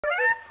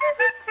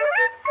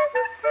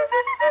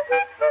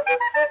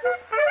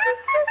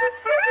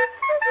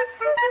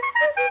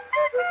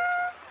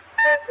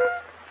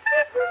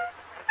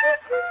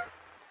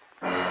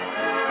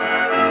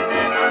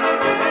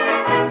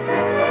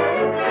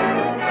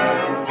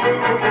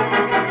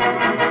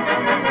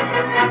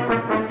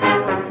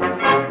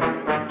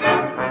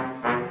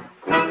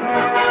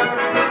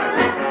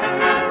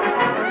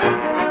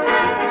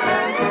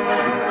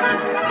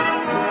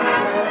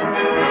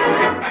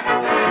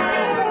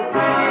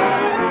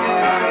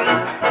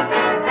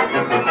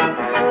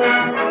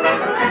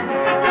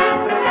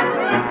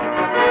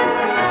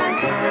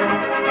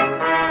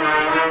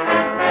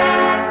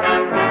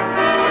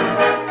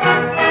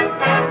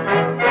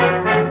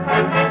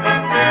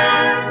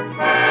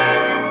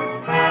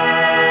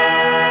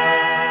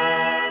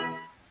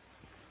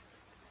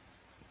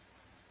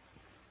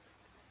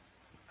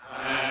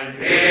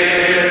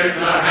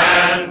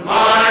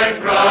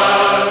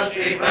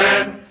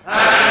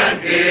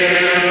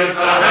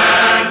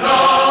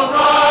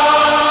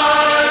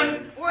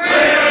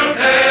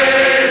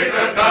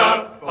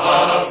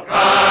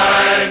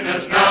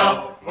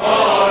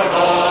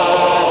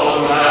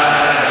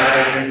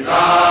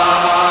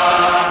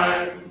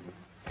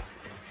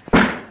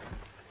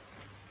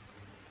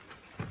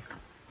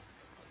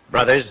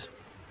Brothers,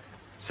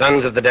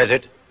 sons of the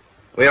desert,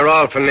 we are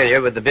all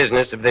familiar with the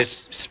business of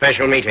this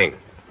special meeting.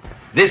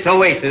 This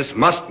oasis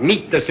must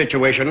meet the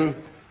situation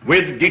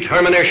with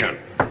determination.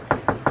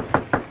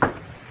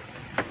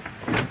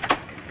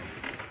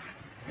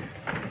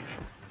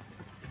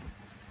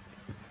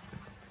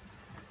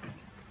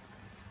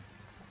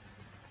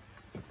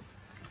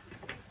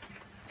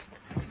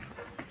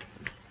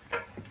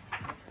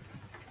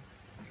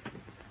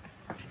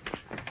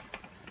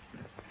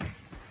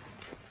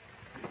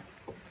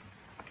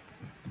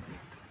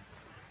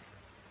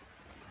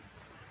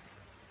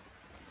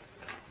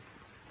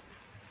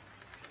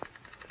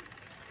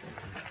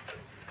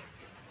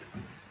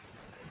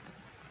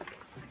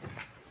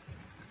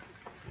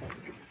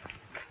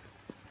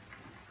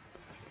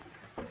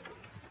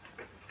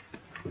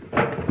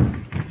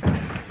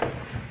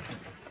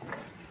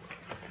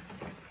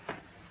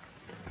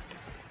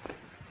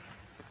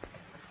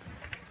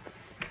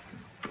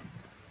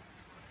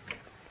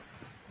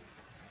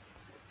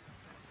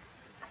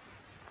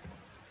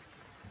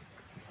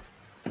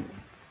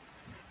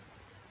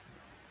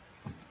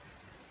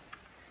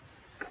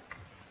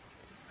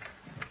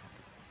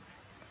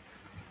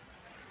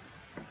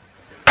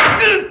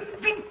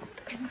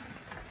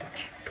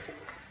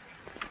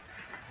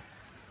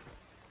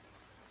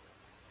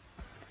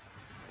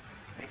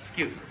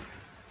 Excuses.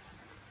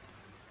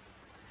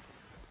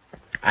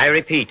 I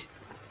repeat,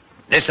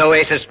 this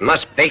oasis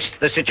must face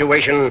the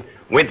situation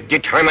with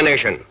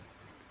determination.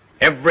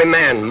 Every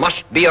man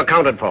must be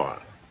accounted for.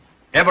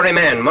 Every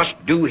man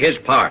must do his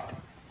part.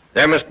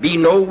 There must be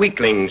no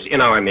weaklings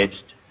in our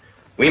midst.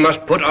 We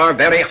must put our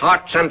very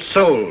hearts and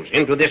souls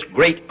into this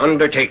great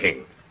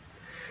undertaking.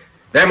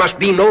 There must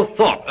be no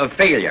thought of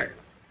failure.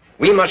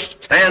 We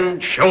must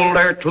stand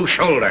shoulder to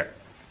shoulder.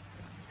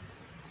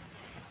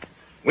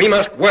 We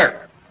must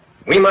work.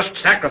 We must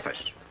sacrifice.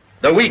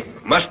 The weak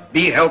must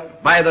be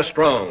helped by the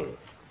strong.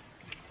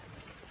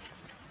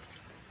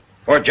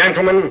 For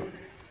gentlemen,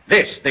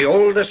 this, the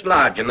oldest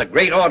lodge in the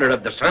great order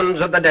of the Sons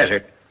of the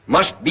Desert,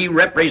 must be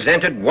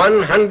represented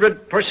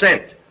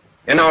 100%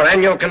 in our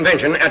annual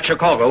convention at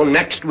Chicago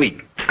next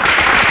week.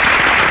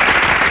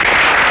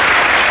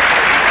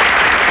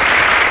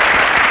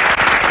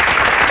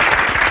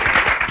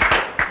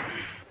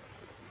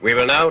 We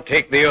will now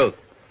take the oath.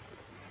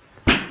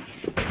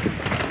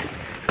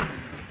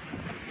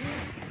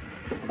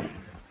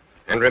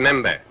 And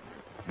remember,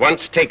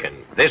 once taken,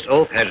 this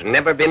oath has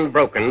never been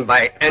broken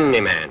by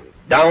any man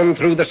down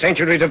through the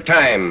centuries of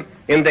time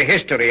in the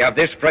history of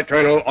this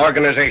fraternal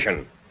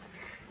organization.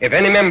 If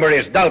any member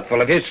is doubtful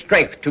of his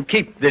strength to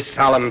keep this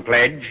solemn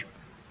pledge,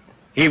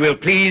 he will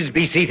please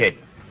be seated.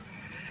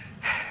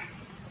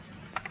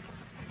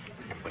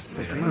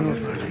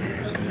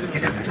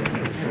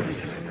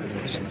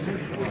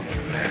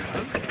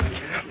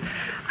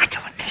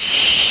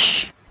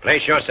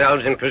 Place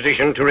yourselves in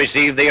position to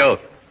receive the oath.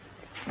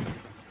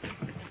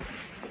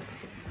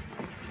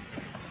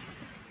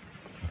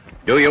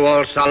 Do you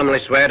all solemnly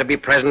swear to be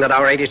present at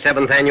our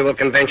 87th annual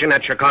convention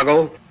at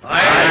Chicago?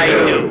 I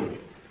do.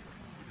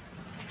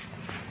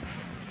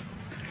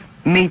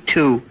 Me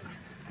too.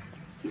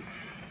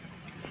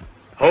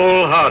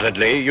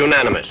 Wholeheartedly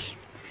unanimous.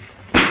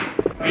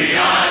 We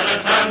are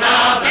the sons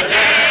of the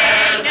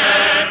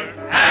desert,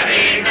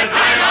 having the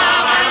time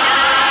of our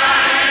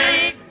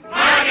lives,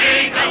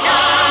 marching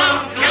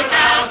along,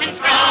 2,000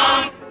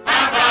 strong,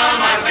 and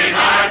from our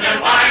sweethearts and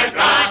wives,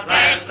 God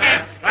bless them.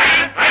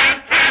 Tramp,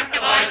 tramp, tramp, the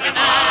boys are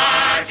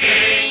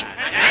marching,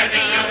 and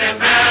dancing to this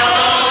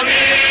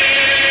melody.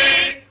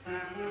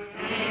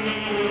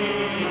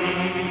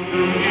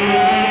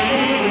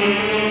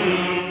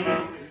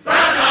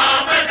 Sons of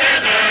the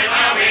desert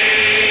are we.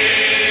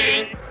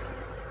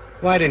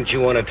 Why didn't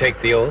you want to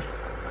take the oath?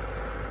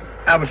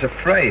 I was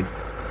afraid.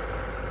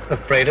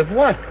 Afraid of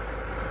what?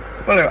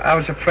 Well, I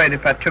was afraid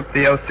if I took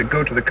the oath to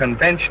go to the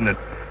convention, that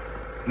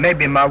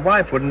maybe my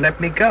wife wouldn't let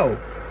me go.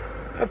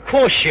 Of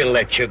course she'll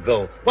let you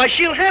go. Why,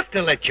 she'll have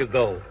to let you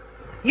go.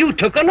 You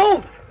took an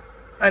oath.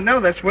 I know,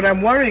 that's what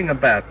I'm worrying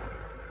about.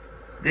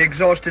 The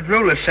exhausted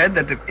ruler said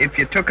that if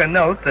you took an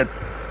oath, that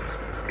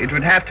it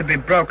would have to be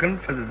broken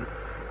for the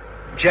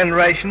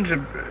generations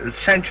of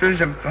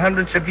centuries of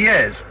hundreds of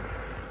years.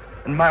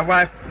 And my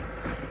wife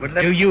would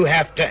let... Do you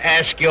have to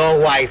ask your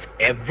wife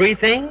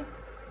everything?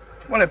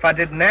 Well, if I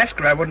didn't ask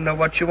her, I wouldn't know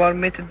what she wanted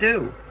me to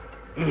do.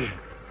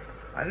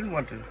 I didn't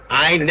want to...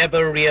 I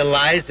never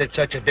realized that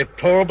such a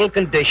deplorable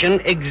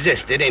condition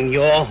existed in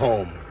your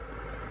home.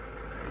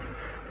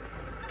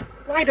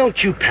 Why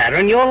don't you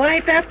pattern your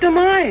life after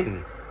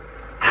mine?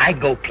 I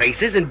go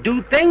places and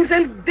do things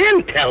and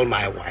then tell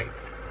my wife.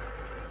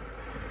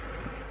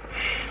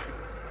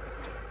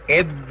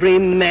 Every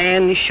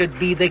man should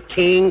be the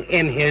king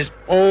in his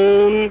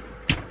own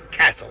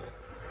castle.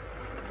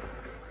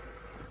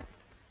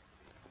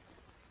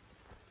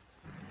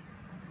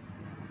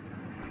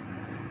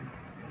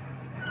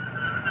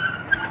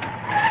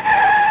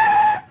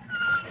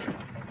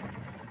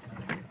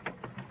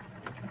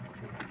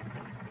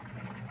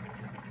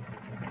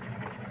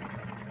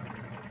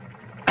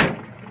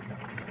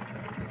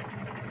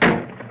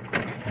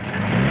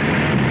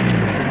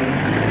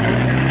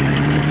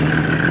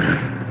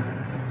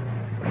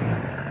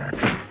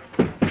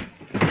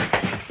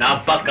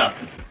 Now, buck up.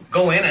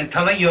 Go in and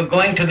tell her you're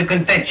going to the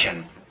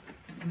convention.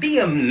 Be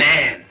a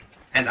man,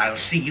 and I'll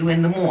see you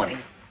in the morning.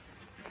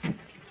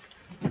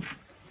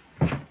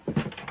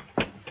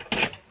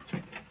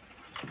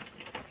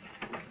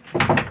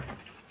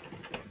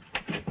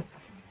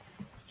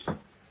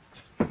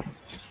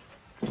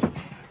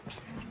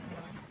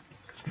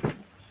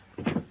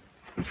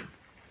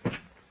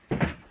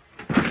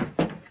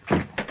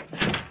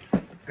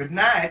 Good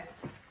night.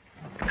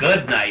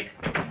 Good night.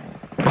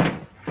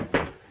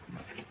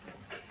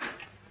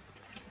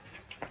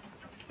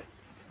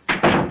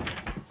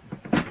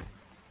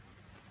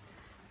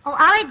 Oh,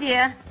 Ollie,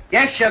 dear.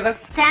 Yes, sugar.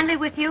 Stanley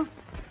with you?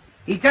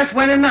 He just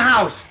went in the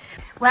house.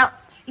 Well,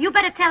 you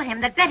better tell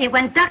him that Betty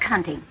went duck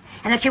hunting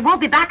and that she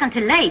won't be back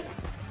until late.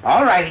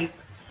 All righty.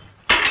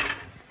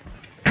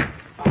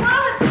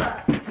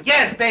 Oliver!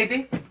 Yes,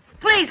 baby.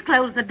 Please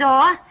close the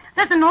door.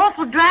 There's an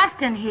awful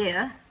draft in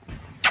here.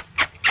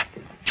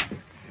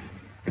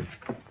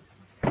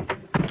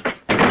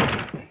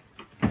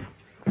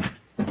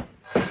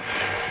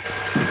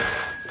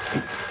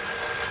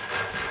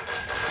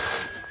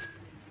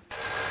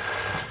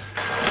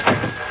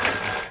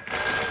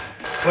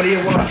 What do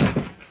you want?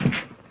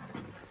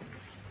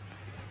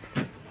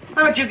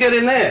 How did you get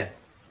in there?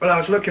 Well, I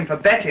was looking for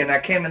Betty, and I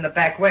came in the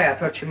back way. I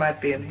thought she might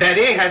be in here.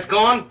 Betty has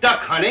gone duck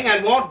hunting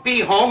and won't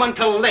be home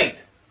until late.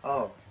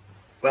 Oh.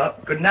 Well,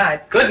 good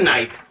night. Good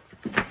night.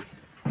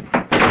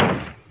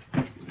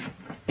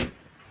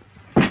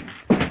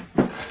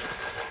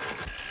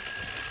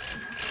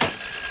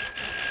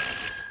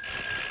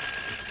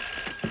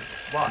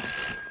 What?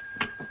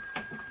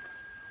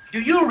 Do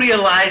you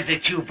realize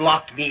that you've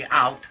locked me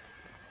out?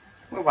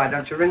 Well, why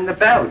don't you ring the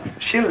bell?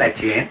 She'll let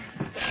you in.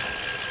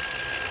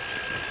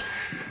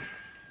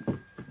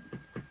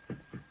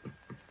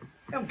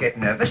 Don't get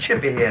nervous. She'll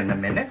be here in a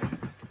minute.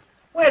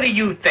 Where do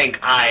you think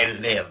I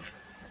live?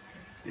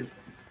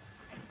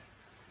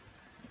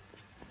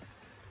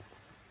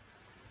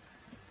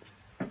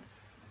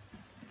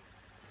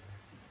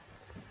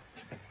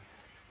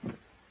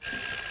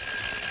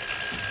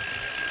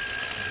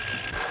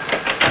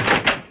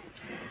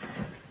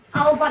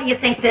 Oh, what do you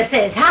think this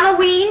is?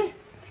 Halloween?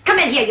 Come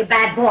in here, you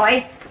bad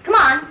boy. Come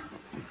on.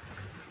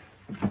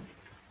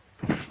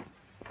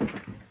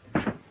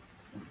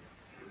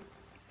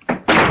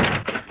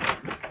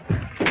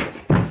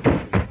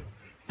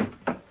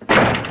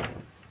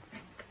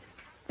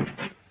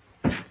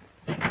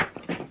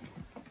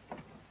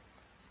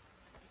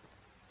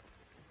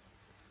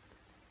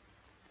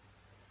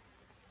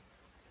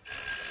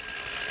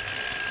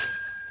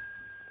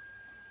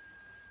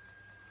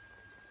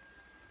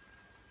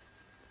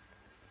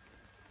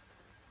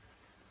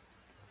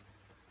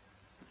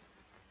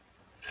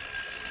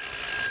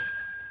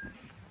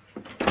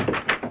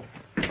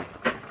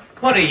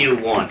 What do you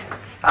want?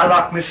 I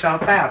locked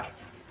myself out.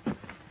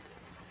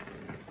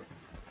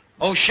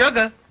 Oh,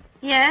 sugar,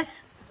 Yes?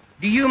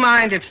 do you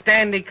mind if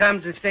Stanley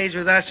comes and stays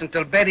with us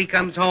until Betty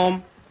comes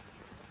home?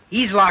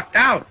 He's locked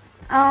out.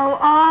 Oh,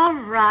 all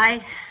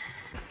right.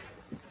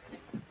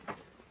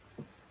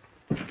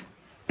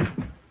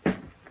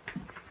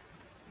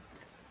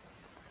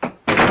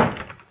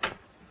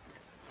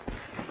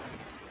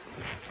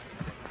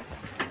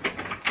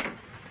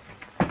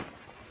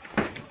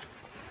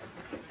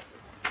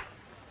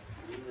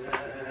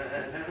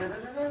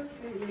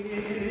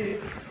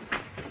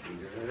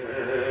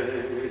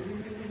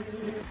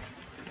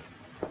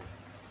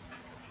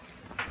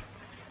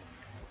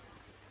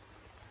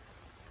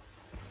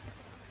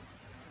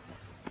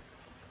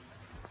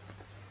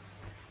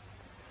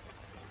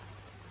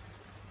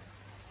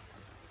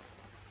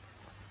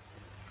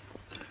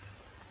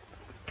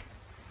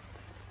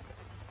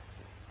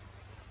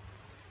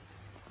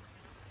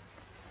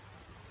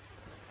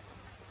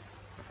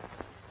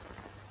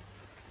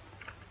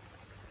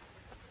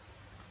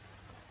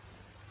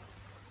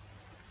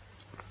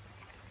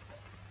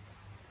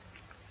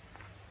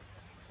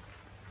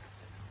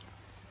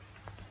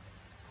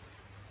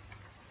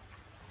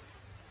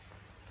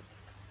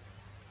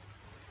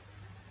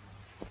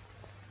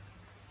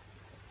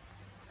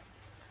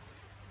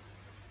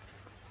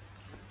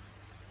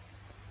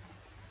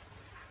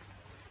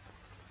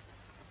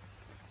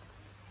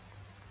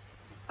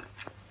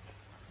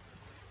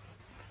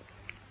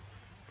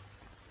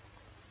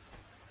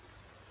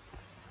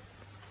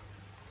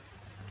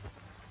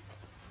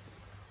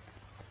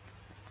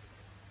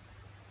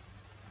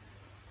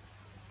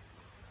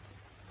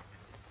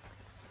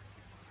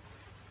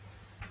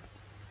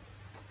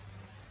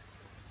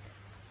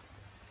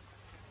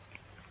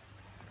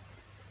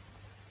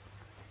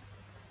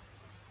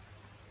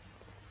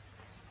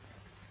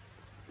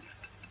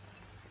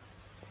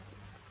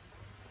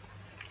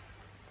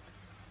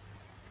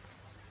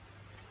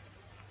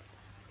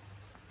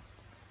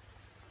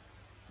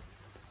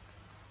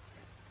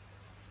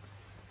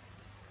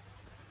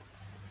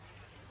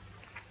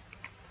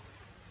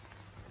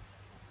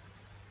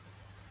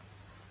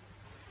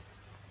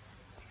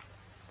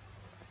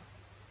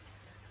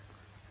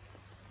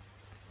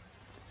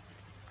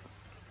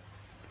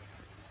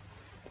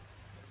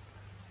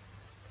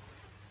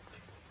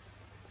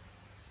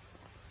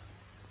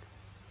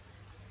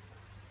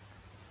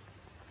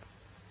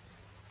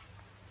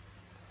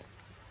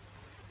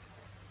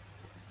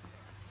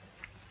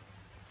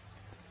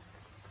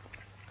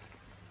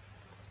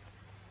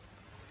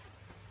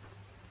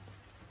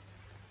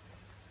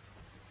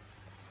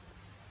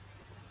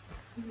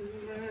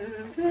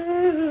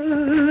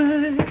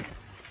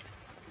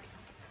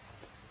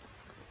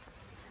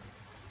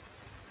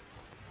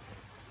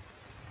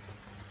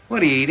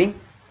 What are you eating?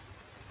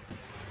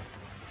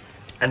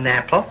 An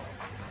apple.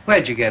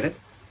 Where'd you get it?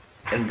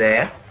 In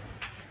there.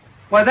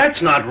 Why,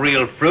 that's not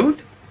real fruit.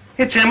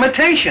 It's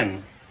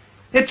imitation.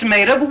 It's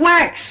made of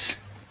wax.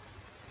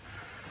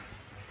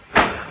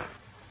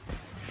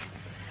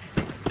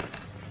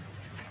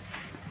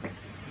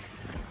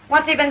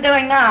 What's he been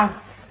doing now?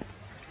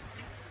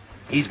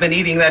 He's been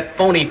eating that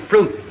phony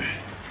fruit.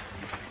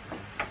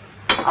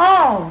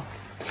 Oh,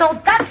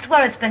 so that's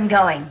where it's been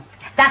going.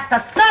 That's the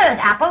third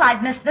apple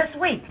I've missed this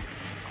week.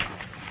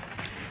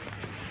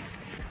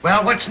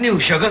 Well, what's new,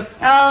 Sugar?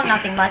 Oh,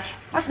 nothing much.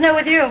 What's new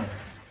with you?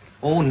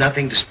 Oh,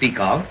 nothing to speak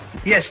of.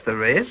 Yes,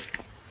 there is.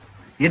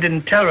 You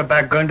didn't tell her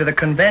about going to the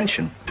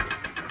convention.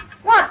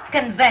 What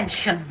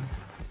convention?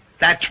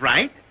 That's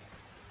right.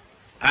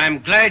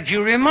 I'm glad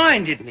you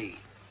reminded me.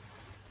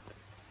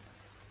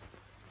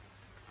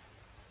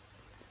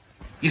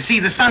 You see,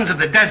 the Sons of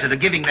the Desert are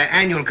giving their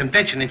annual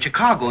convention in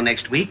Chicago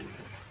next week,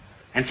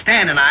 and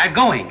Stan and I are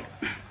going.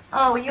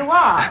 Oh, you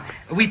are?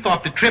 We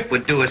thought the trip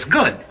would do us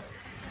good.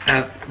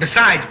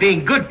 Besides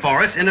being good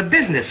for us in a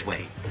business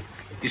way.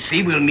 You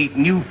see, we'll meet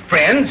new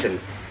friends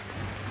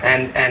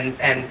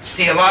and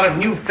see a lot of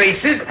new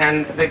faces,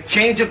 and the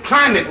change of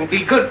climate will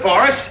be good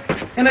for us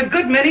in a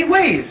good many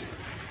ways.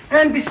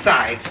 And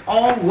besides,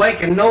 all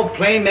work and no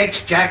play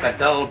makes Jack a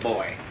dull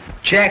boy.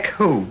 Jack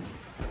who?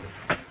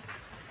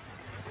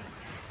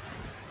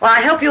 Well,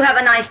 I hope you have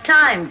a nice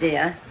time,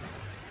 dear.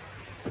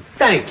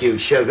 Thank you,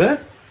 Sugar.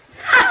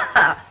 Ha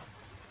ha!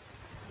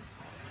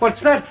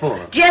 What's that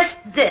for? Just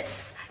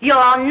this.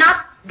 You're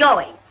not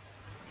going.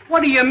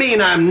 What do you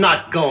mean I'm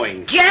not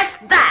going? Just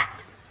that.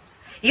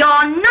 You're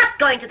not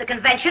going to the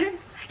convention.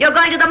 You're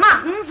going to the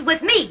mountains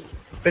with me.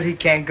 But he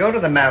can't go to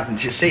the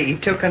mountains, you see. He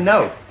took a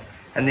note.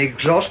 And the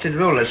exhausted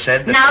ruler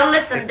said that... Now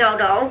listen,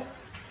 Dodo.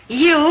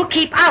 You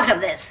keep out of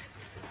this.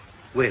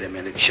 Wait a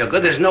minute, Sugar.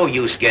 There's no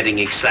use getting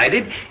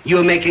excited.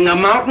 You're making a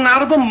mountain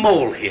out of a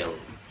molehill.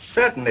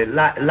 Certainly,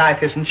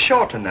 life isn't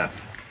short enough.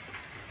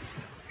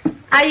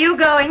 Are you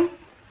going?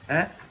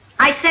 Huh?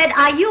 I said,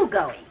 are you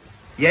going?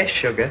 Yes,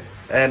 Sugar.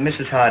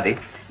 Mrs. Hardy.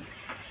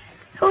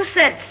 Who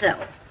said so?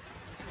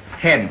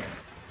 Him.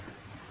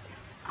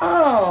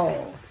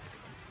 Oh.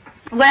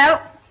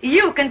 Well,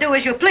 you can do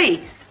as you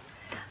please.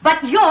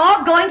 But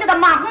you're going to the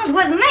mountains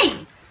with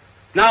me.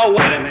 Now,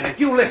 wait a minute.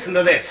 You listen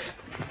to this.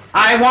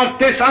 I want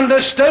this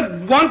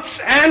understood once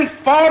and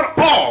for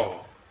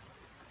all.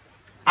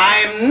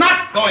 I'm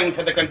not going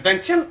to the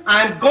convention.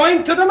 I'm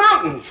going to the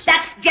mountains.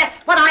 That's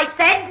just what I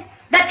said.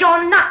 That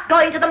you're not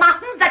going to the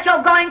mountains. That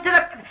you're going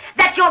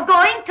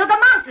to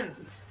the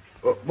mountains.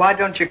 Well, why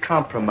don't you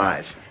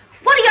compromise?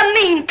 What do you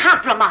mean,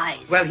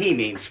 compromise? Well, he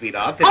means,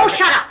 sweetheart. Oh,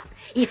 shut up.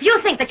 If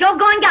you think that you're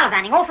going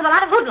gallivanting off with a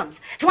lot of hoodlums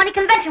to any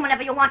convention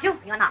whenever you want to,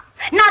 you're not.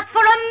 Not for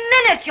a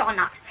minute you're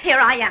not. Here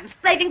I am,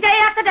 slaving day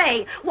after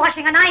day,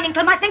 washing and ironing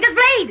till my fingers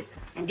bleed.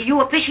 And do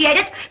you appreciate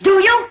it?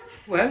 Do you?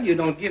 Well, you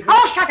don't give me...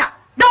 Oh, shut up.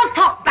 Don't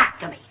talk back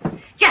to me.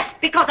 Just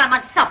because I'm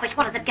unselfish,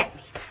 what does it get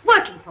me?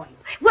 Working for you.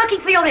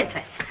 Working for your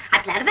interests. I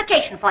planned a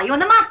vacation for you in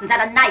the mountains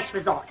at a nice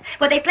resort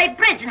where they play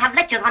bridge and have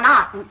lectures on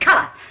art and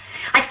color.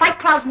 I fight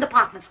crowds in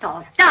department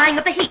stores, dying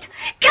of the heat,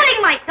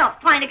 killing myself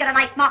trying to get a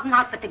nice mountain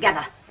outfit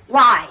together.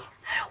 Why?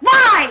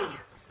 Why?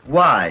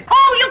 Why?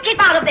 Oh, you keep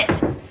out of this.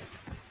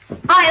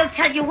 I'll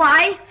tell you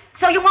why,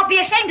 so you won't be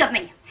ashamed of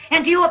me.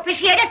 And do you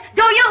appreciate it?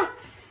 Do you?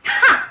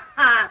 Ha!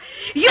 Ha!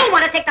 You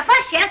want to take the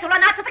first chance to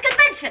run out to the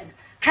convention.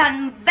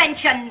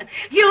 Convention.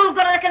 You'll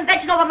go to the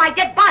convention over my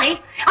dead body.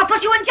 I'll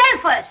put you in jail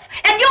first.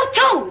 And you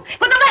too,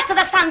 with the rest of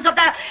the sons of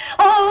the...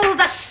 Oh,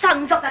 the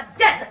sons of the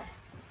desert.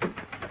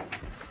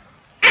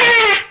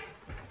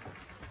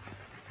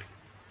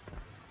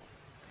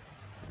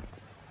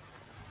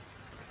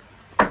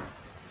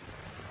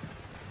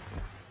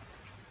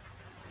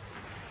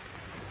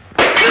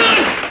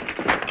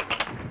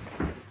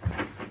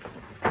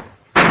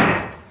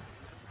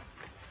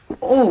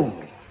 Oh.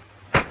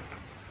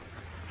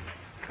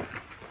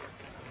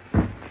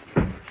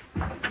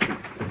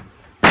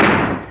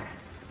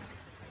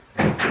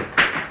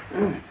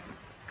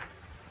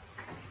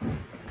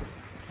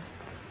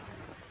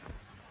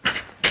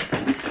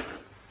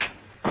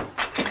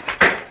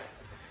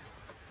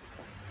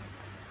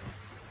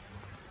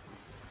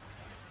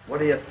 What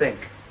do you think?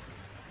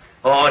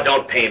 Oh,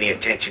 don't pay any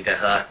attention to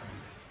her.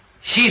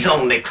 She's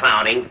only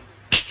clowning.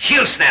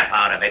 She'll snap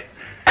out of it.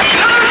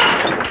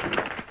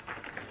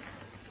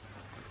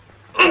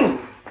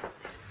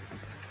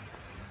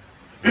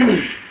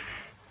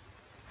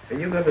 Are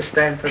you going to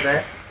stand for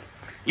that?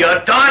 You're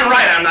darn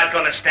right I'm not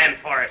going to stand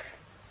for it.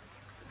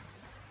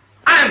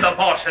 I'm the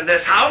boss in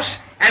this house,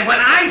 and when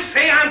I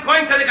say I'm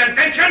going to the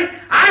convention,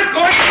 I'm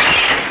going...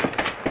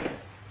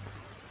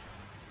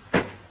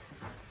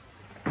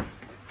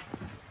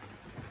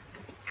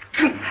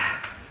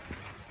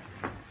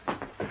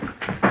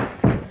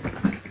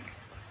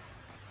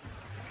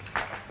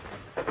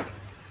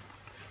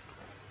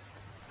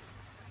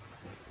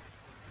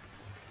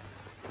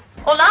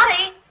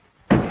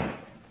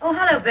 Oh,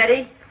 hello,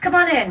 Betty. Come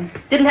on in.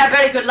 Didn't have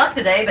very good luck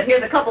today, but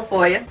here's a couple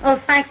for you.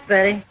 Oh, thanks,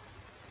 Betty.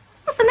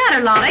 What's the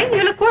matter, Laurie?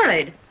 You look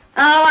worried.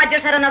 Oh, I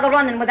just had another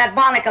run-in with that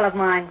barnacle of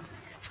mine.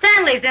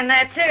 Stanley's in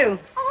there, too.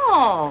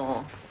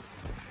 Oh.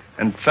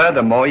 And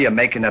furthermore, you're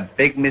making a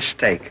big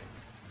mistake.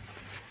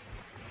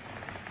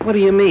 What do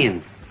you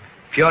mean?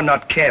 If you're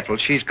not careful,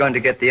 she's going to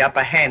get the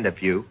upper hand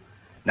of you.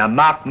 Now,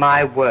 mark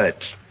my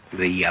words.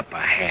 The upper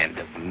hand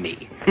of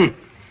me.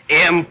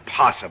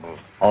 Impossible.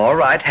 All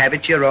right, have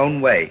it your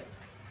own way.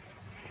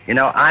 You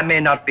know, I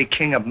may not be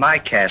king of my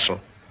castle,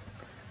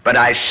 but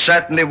I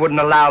certainly wouldn't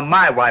allow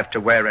my wife to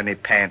wear any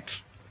pants.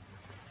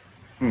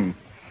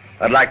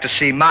 I'd like to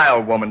see my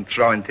old woman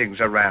throwing things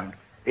around.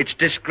 It's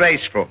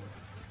disgraceful.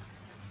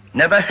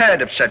 Never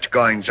heard of such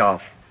goings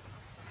off.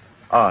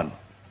 On.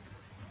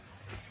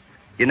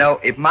 You know,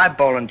 if my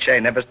ball and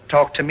chain ever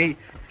talked to me,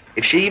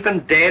 if she even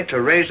dared to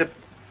raise a...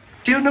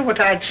 Do you know what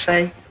I'd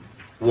say?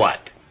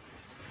 What?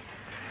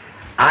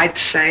 I'd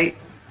say...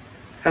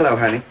 Hello,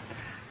 honey.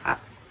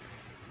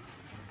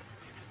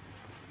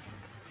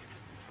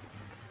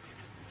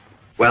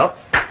 Well,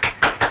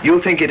 you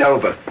think it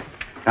over.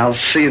 I'll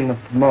see you in the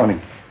morning.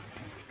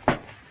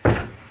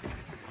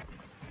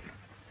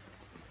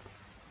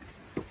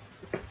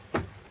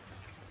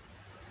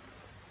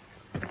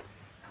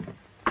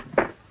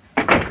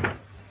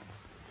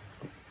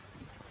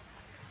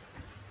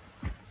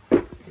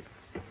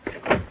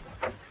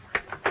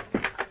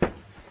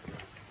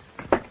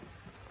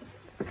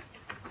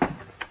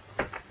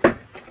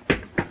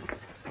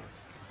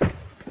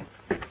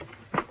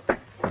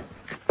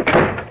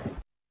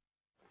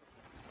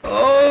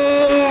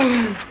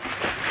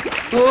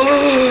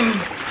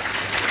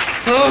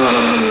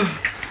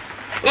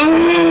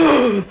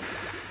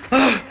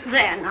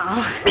 There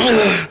now.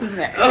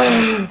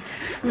 There,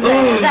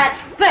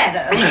 that's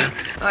better.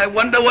 I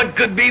wonder what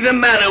could be the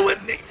matter with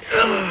me.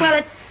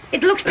 Well,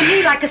 it looks to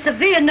me like a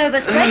severe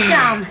nervous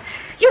breakdown.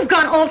 You've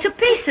gone all to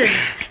pieces,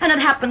 and it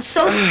happened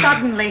so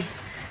suddenly.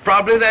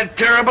 Probably that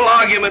terrible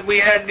argument we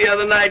had the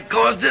other night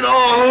caused it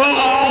all.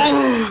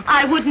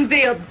 I wouldn't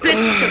be a bit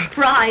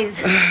surprised.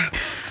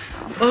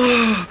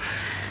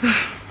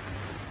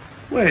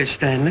 Where's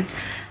Stanley?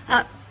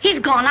 He's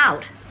gone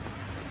out.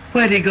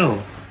 Where'd he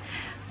go?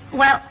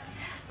 Well,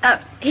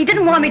 he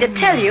didn't want me to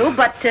tell you,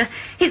 but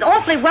he's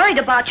awfully worried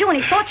about you, and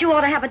he thought you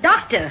ought to have a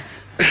doctor.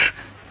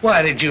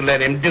 Why did you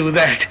let him do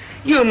that?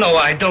 You know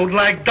I don't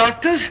like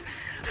doctors.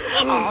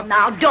 Oh,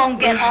 now, don't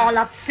get all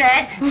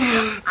upset.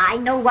 I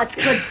know what's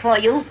good for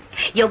you.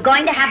 You're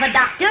going to have a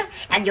doctor,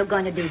 and you're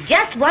going to do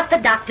just what the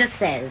doctor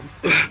says.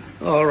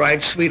 All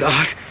right,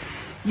 sweetheart.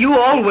 You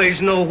always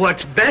know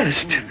what's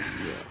best.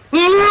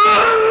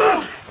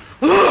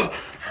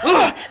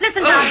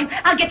 Listen, darling,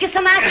 I'll get you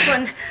some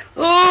aspirin.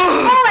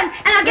 Oh, and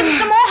I'll get you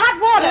some more hot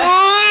water.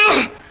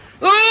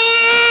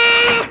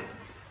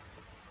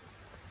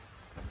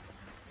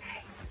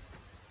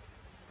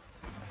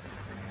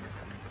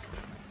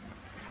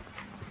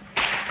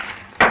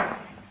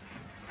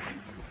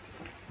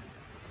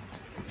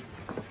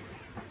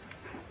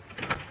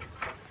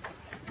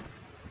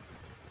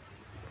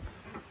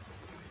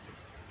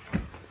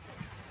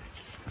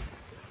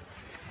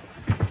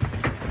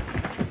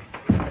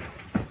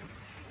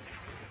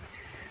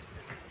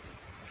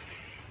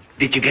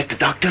 Did you get the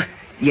doctor?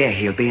 Yeah,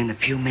 he'll be in a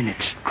few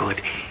minutes.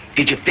 Good.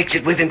 Did you fix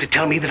it with him to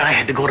tell me that I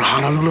had to go to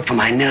Honolulu for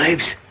my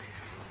nerves?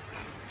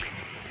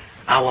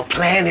 Our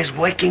plan is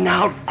working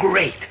out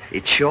great.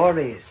 It sure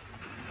is.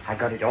 I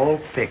got it all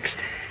fixed.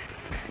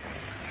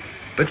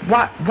 But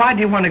why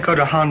do you want to go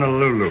to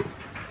Honolulu?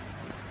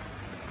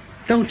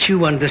 Don't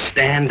you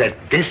understand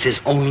that this is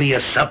only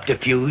a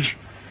subterfuge?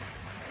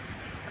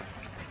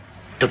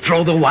 To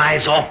throw the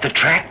wives off the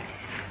track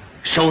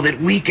so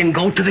that we can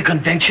go to the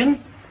convention?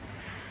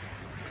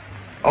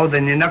 Oh,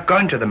 then you're not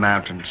going to the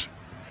mountains.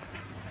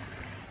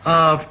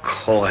 Of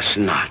course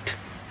not.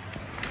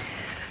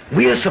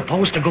 We are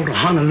supposed to go to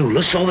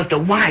Honolulu so that the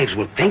wives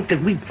will think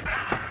that we...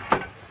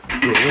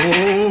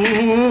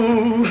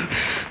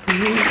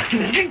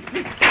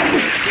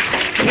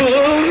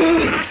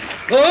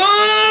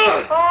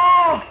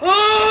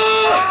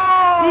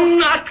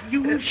 Not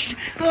you.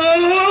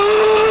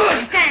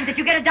 Stan, did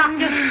you get a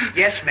doctor?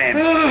 Yes, ma'am.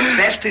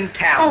 Best in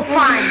town. Oh,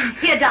 fine.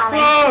 Here,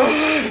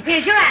 darling.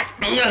 Here's your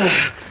aspirin.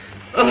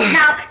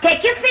 Now,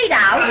 take your feet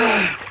out.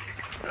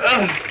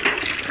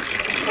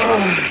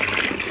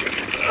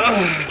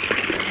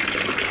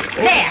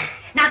 There.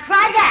 Now,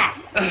 try that.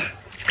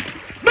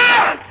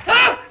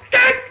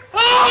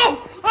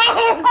 Oh,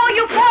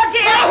 you poor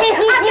dear. I'll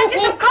get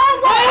you some cold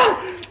water.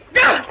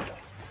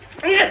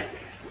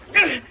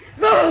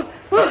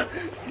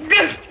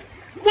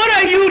 What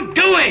are you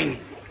doing?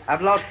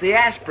 I've lost the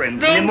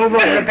aspirin. Can you move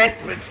over a bit?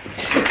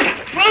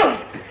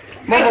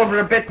 Move over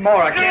a bit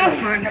more. I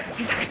can't find it.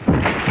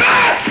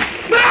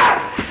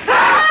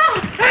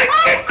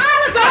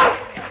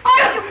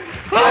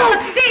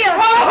 Dear.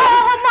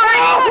 Oh, my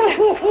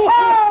goodness.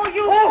 Oh,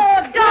 you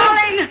poor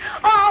darling.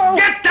 Oh.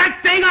 Get that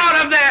thing out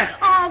of there.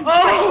 Oh,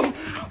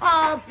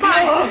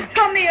 Bud.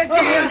 Come here,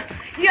 dear.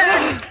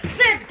 Yes.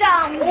 Sit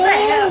down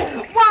there.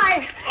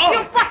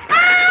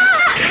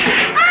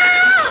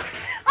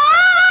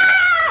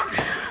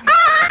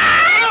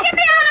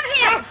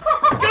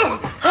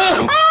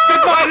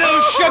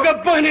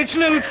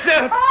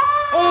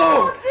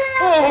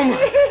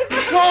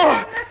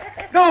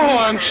 Oh,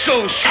 I'm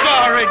so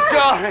sorry,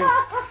 darling.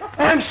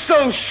 I'm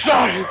so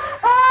sorry.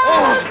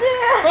 Oh,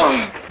 dear.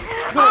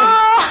 Oh.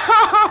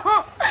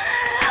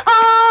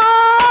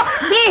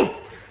 Oh.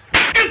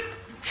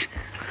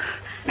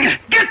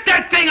 Get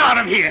that thing out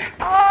of here.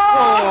 Oh,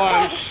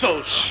 I'm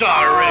so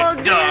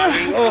sorry,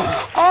 darling.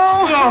 Oh.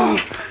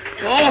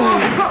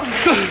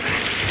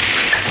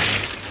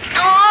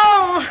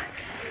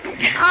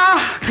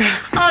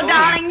 Oh,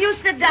 darling, you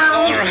sit down.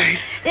 All right.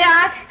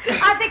 Yeah,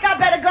 I think I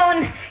better go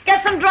and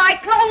get some dry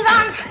clothes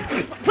on.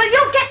 Will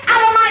you get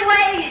out of my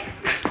way?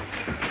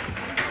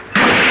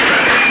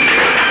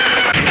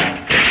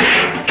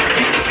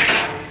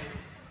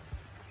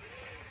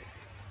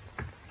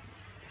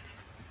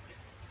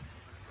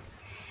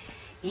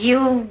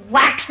 You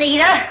wax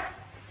eater.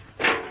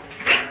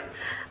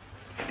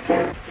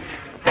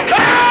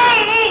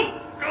 Hey!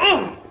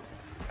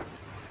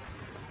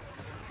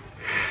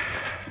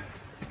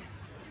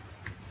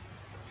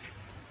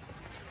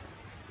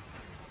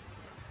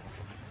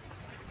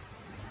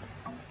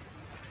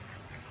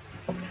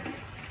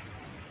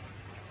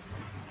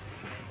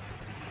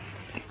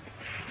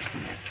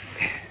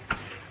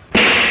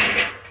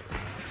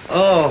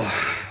 Oh.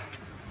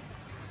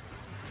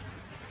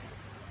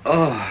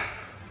 Oh.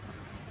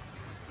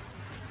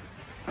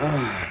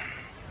 Oh.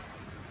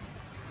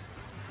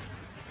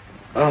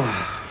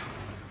 Oh.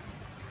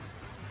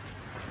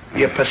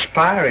 You're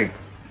perspiring.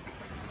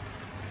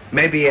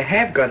 Maybe you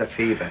have got a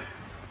fever.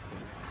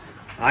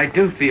 I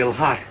do feel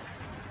hot.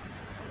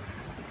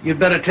 You'd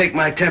better take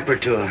my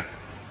temperature.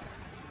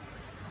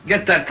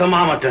 Get that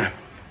thermometer.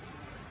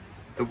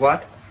 The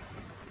what?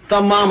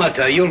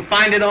 Thermometer. You'll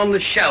find it on the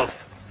shelf.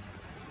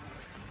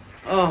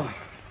 Oh.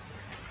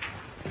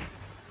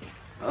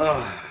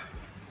 Oh.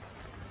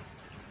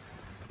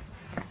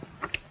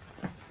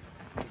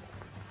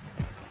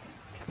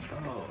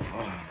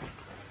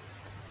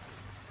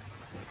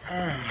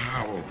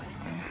 Oh.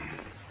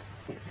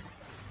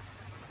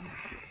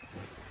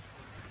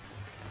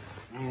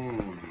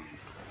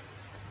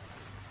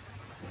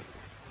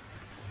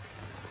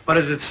 What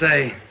does it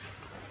say?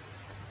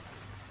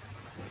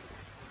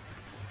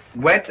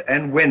 Wet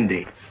and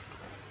windy.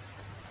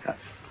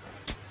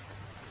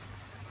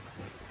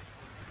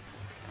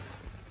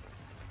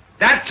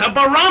 That's a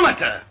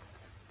barometer.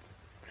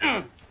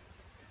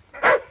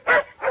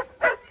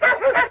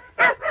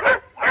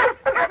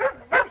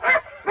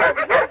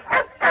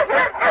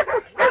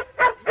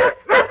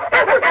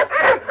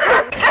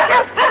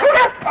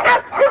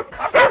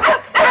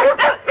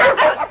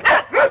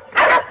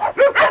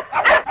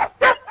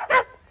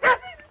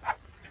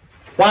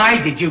 Why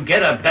did you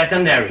get a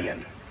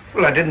veterinarian?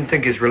 Well, I didn't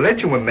think his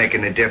religion would make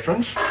any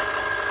difference.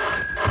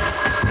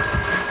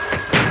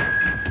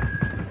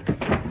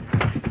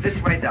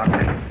 This way,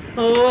 Doctor.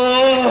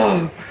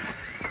 Oh.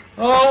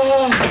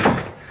 Oh.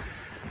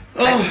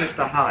 That's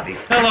Mr. Hardy.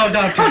 Hello,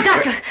 Doctor. Oh,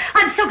 Doctor,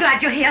 I'm so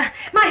glad you're here.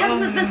 My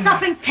husband has been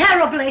suffering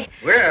terribly.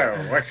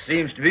 Well, what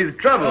seems to be the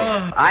trouble?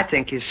 I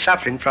think he's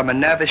suffering from a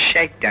nervous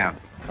shakedown.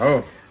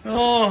 Oh.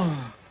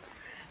 Oh.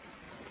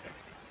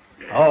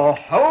 Oh,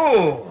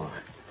 ho!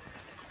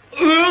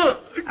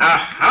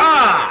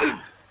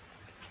 Aha!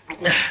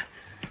 Uh-huh.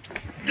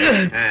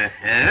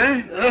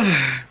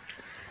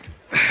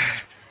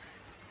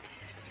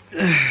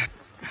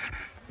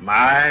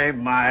 My.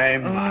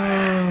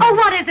 Oh,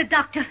 what is it,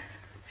 Doctor?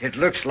 It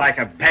looks like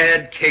a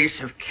bad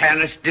case of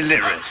canis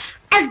delirius.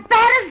 As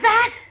bad as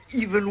that?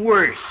 Even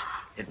worse.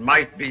 It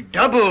might be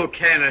double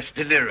canis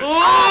delirius.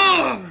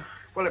 Oh!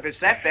 Well, if it's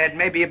that bad,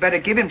 maybe you better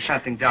give him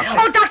something, Doctor.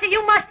 Oh, Doctor,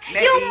 you must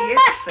Maybe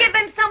it's give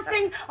him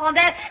something. Oh,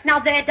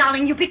 there,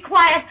 darling, you be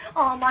quiet.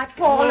 Oh, my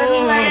poor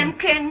little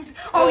lambkins.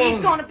 Oh,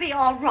 he's gonna be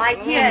all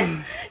right.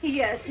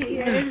 Yes, he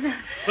is.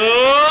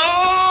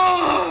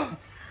 Oh!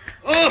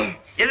 Oh!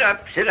 Sit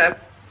up.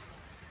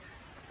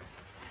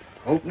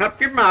 Open up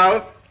your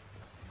mouth.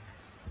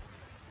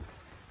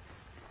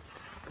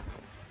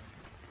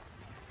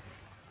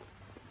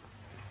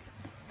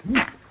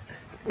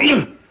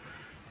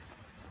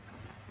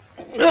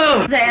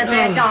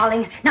 There,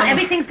 darling. Now,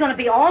 everything's gonna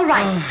be all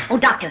right. Oh,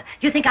 Doctor,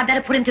 do you think I'd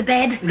better put him to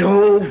bed?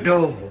 No.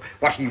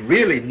 What he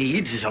really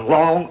needs is a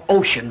long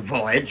ocean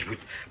voyage with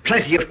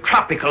plenty of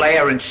tropical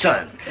air and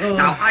sun.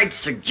 Now, I'd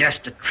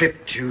suggest a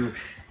trip to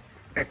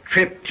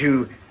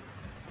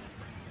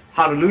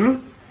Honolulu.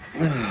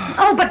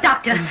 Oh, but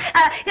Doctor,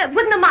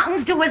 wouldn't the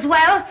mountains do as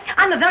well?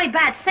 I'm a very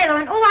bad sailor,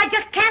 and I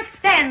just can't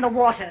stand the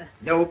water.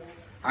 Nope.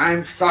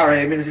 I'm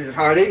sorry, Mrs.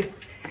 Hardy,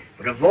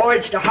 but a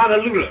voyage to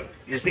Honolulu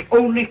is the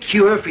only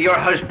cure for your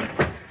husband.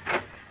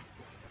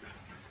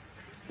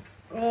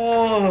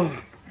 Oh.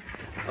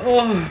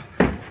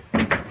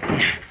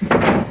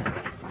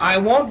 I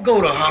won't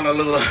go to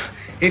Honolulu.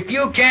 If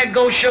you can't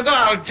go, sugar,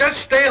 I'll just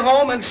stay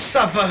home and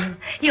suffer.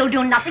 You'll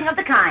do nothing of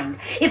the kind.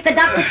 If the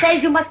doctor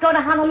says you must go to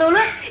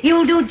Honolulu,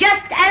 you'll do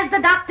just as the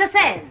doctor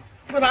says.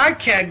 But I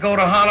can't go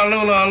to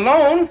Honolulu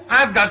alone.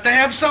 I've got to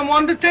have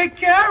someone to take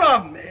care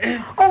of me.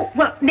 Oh,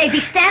 well, maybe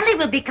Stanley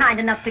will be kind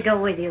enough to go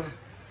with you.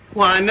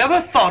 Well, I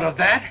never thought of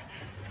that.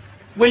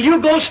 Will you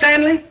go,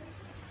 Stanley?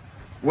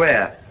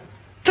 Where?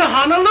 To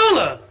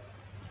Honolulu.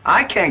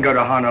 I can't go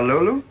to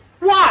Honolulu.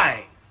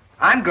 Why?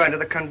 I'm going to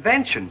the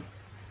convention.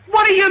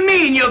 What do you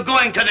mean you're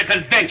going to the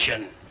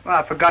convention? Well,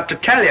 I forgot to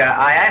tell you.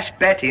 I asked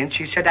Betty, and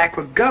she said I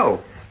could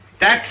go.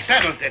 That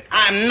settles it.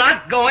 I'm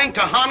not going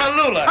to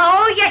Honolulu.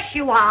 Oh, yes,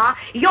 you are.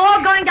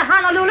 You're going to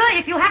Honolulu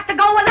if you have to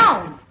go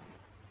alone.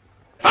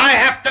 If I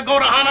have to go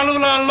to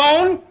Honolulu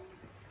alone,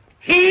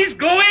 he's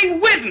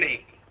going with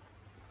me.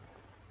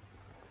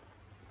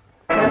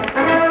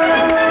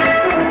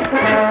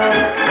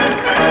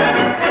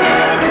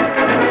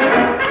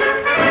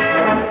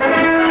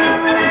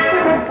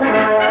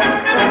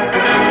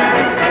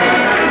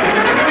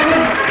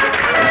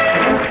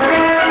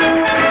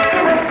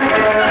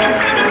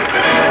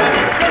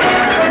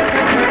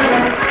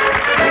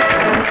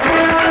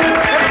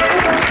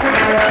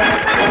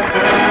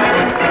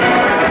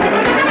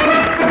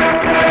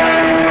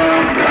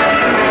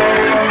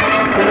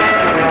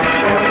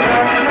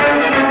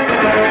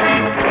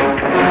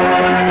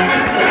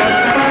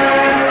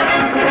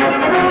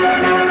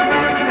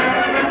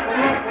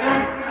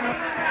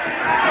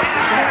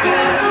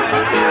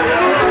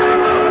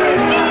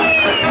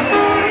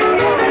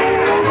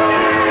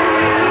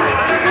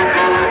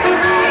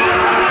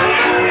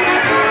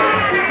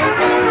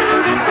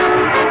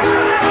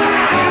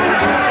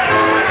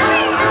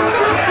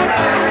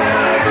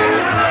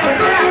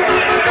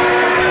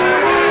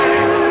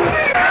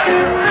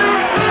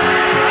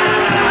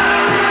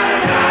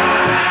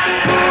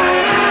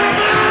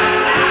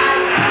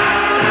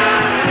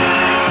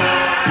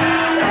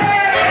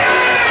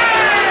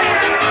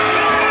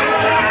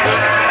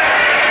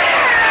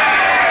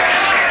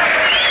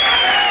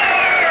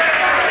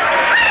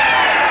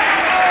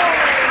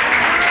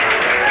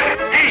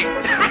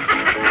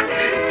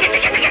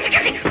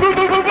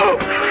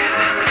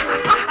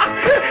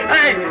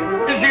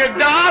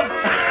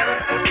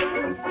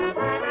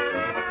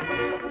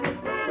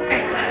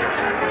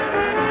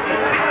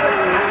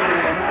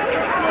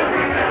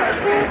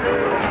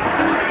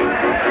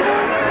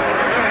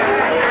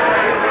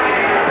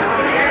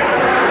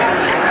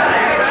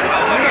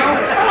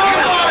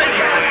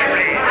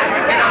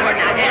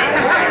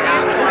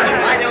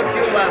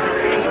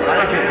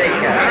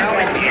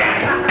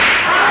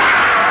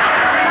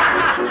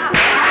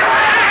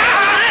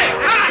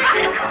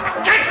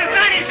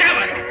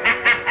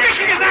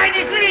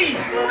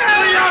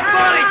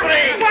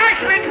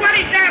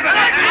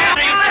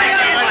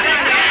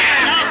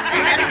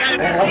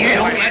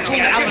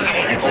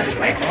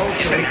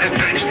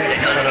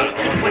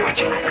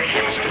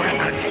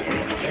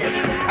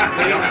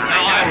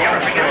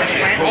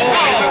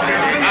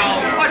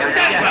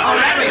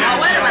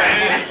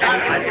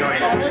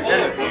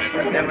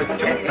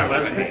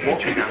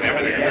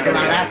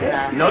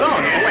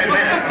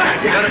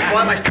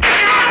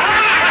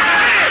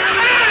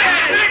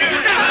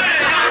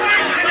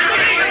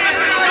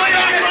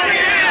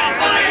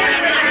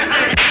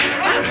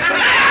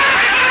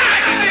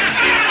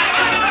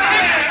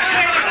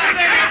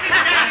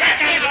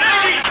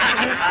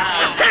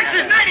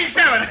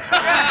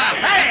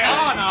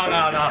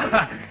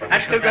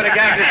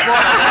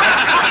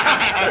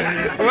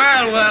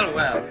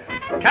 Well.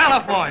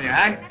 California,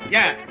 eh?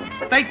 Yeah,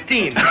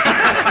 13.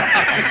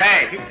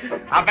 Hey,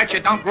 I'll bet you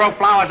don't grow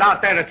flowers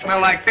out there that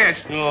smell like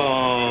this.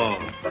 Oh.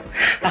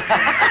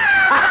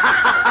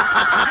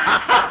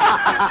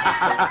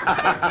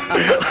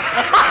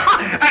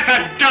 That's a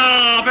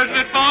daub, isn't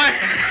it, boy?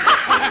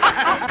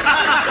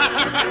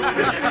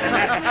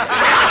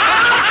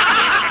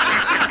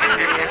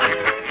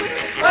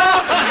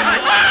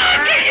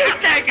 You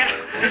take it.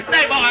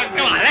 Say, boys,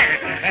 come on.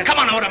 Come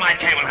on over to my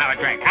table and have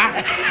a drink, huh?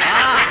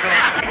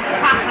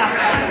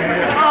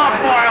 Oh,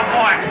 boy.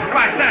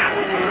 Right now.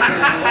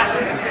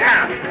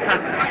 Yeah.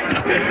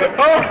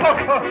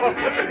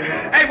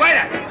 Hey,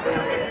 waiter.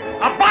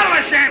 A bottle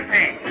of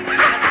champagne.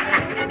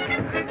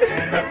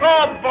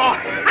 Oh, boy.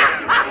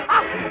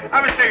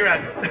 Have a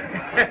cigarette.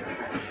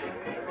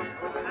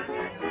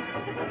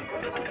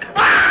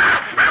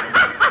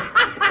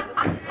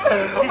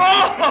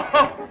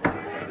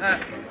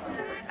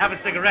 Have a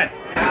cigarette.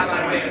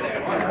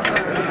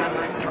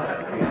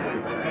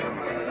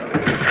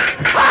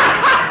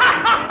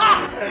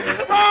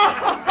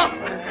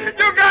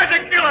 You guys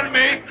are killing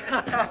me.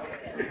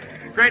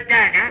 Great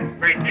gag, huh?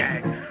 Great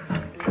gag.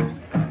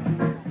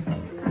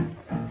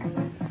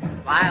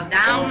 While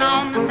down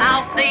on the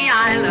South Sea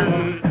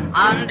Island,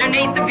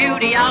 underneath the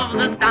beauty of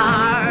the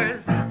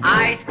stars,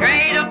 I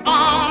strayed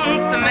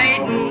upon some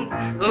maidens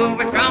who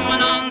were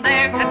strumming on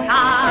their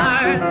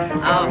guitars.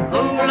 A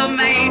hula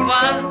maid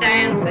was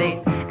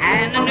dancing,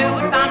 and I knew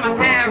I'd found my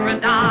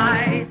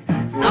paradise.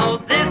 So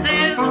this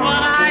is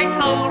what I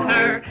told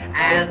her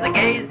as I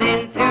gazed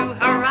into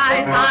her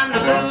eyes.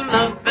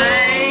 Honolulu,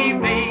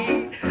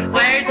 baby,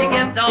 where'd you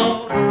get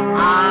those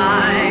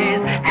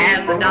eyes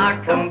and the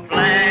dark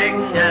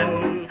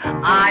complexion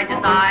I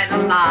just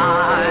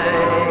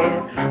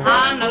idolized?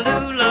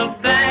 Honolulu,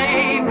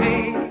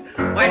 baby,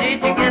 where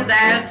did you get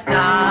that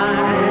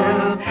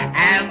style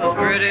and those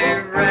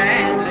pretty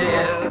red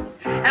lips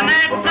and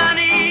that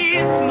sunny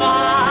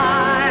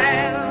smile?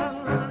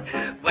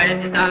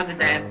 start to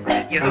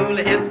dance. Your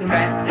hula hips and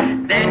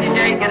prance. Then you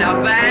shake it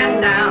up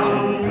and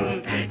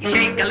down. You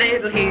shake a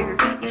little here,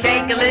 you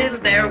shake a little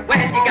there.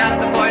 When you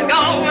got the boys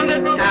going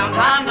to town,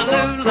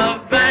 Honolulu,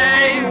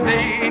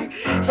 baby,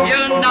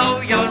 you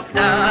know your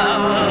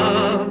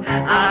stuff.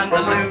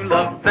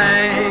 Honolulu,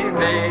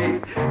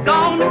 baby,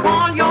 gonna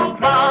call your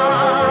bluff.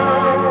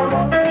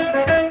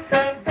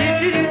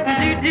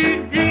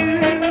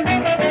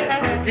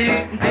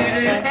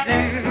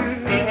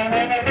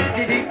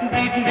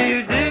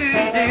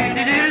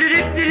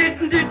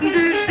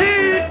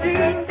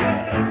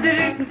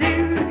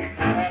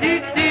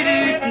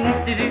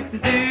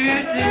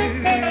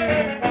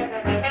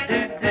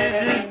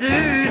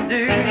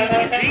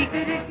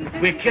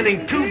 We're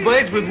killing two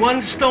birds with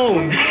one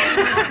stone.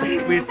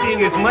 We're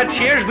seeing as much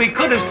here as we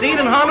could have seen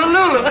in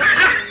Honolulu.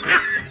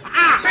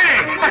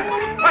 Hey,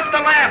 what's the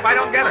laugh? I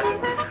don't get it.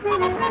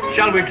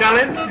 Shall we tell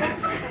him?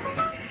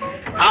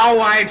 Our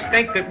wives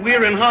think that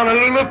we're in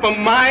Honolulu for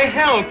my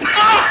health.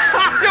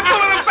 You're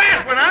pulling a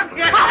fast one, huh?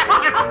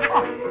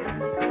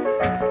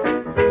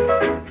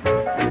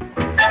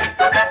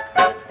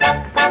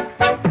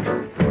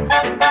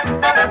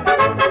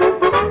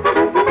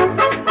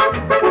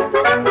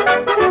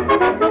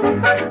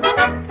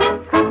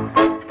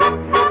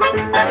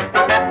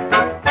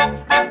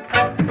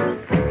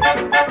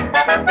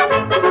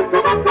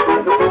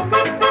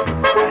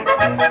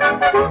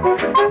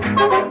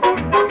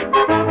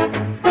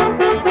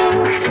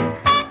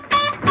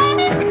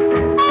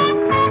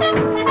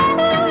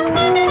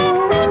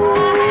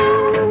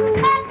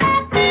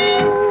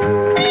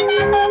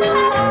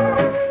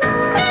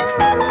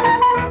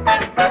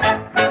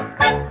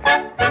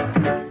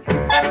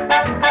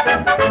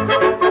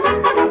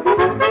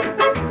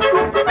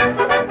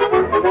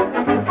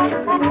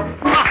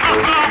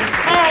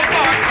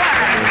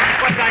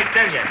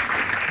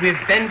 We've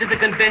been to the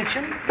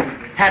convention,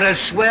 had a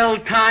swell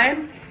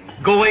time,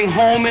 going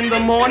home in the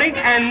morning,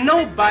 and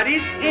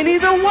nobody's any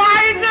the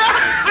wiser.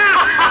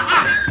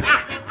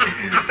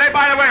 Say,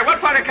 by the way,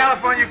 what part of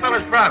California you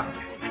fellas from?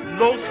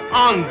 Los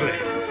Angeles.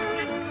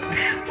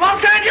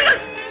 Los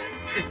Angeles?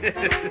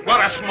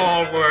 What a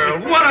small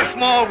world. What a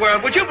small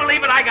world. Would you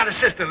believe it? I got a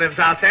sister lives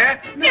out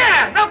there.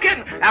 Yeah, no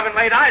kidding. Haven't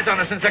laid eyes on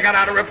her since I got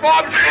out of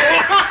reform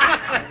school.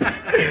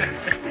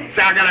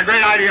 Say, I got a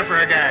great idea for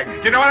a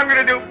gag. You know what I'm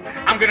going to do?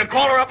 I'm going to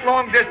call her up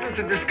long distance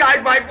and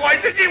disguise my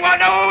voice, and she won't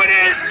know who it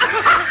is.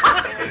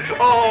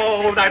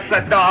 Oh, that's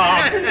a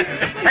dog.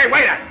 Hey,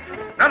 waiter.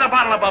 Another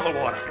bottle of bubble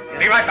water.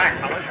 Be right back,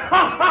 fellas.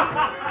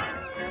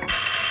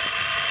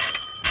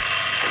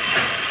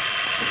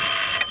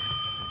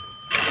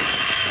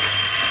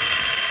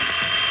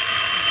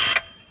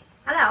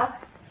 Hello?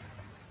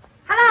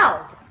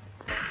 Hello?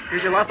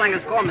 Here's your Los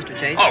Angeles call, Mr.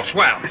 Chase. Oh,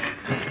 swell.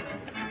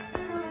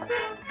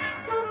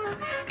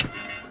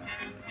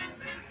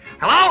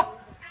 Hello?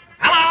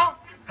 Hello?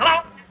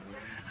 Hello?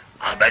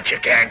 I'll bet you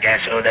can't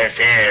guess who this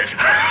is.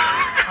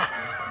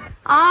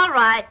 All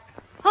right.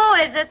 Who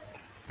is it?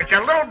 It's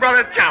your little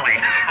brother, Charlie.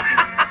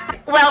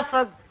 Well,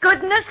 for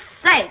goodness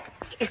sake.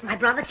 It's my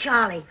brother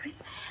Charlie.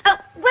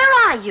 Where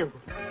are you?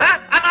 Huh?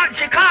 I'm out in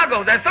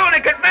Chicago. They're throwing a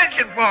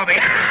convention for me.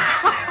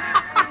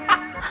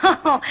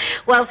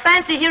 Well,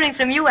 fancy hearing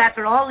from you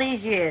after all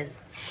these years.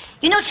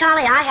 You know,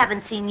 Charlie, I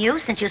haven't seen you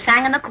since you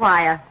sang in the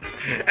choir.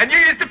 And you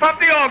used to pump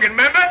the organ,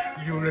 remember?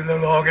 You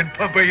little organ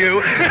pumper,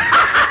 you.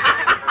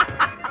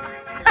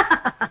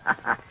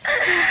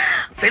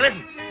 Say,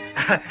 listen.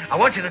 I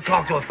want you to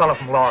talk to a fellow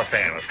from Los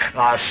Angeles.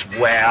 A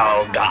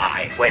swell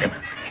guy. Wait a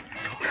minute.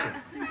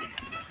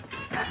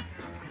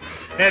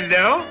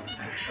 Hello?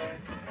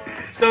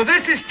 So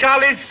this is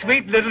Charlie's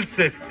sweet little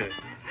sister.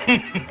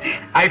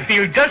 I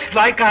feel just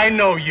like I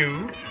know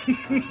you.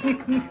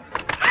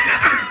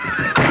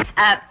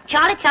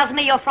 Charlie tells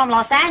me you're from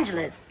Los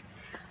Angeles.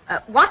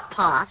 What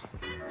part?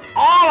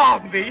 All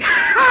of me.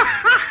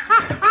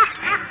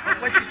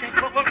 What'd she say?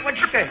 What'd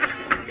she say?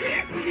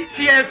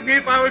 She asked me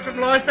if I was from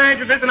Los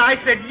Angeles, and I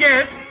said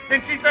yes.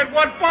 Then she said,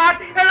 what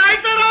part? And I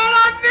said, all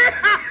of me.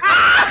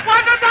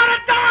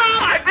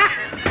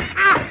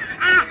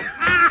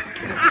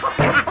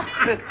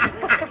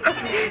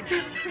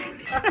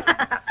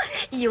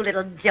 You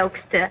little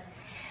jokester.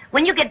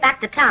 When you get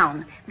back to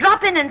town,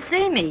 drop in and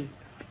see me.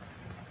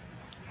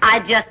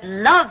 I'd just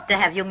love to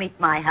have you meet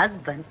my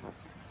husband.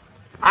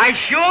 I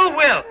sure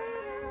will.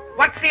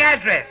 What's the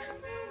address?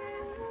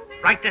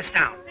 Write this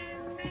down.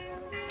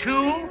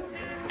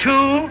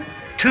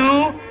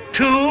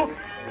 2222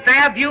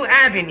 Fairview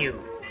Avenue.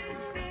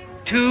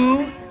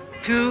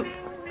 22...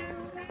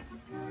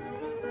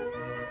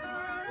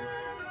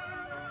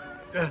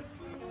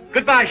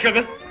 Goodbye,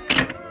 sugar.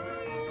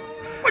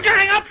 What'd you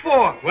hang up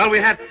for? Well, we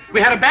had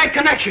a bad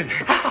connection.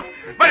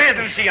 But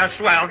isn't she a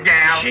swell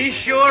gal? She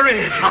sure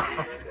is.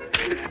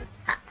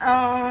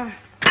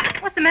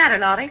 What's the matter,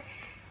 Lottie?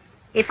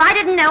 If I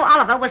didn't know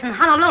Oliver was in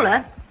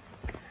Honolulu,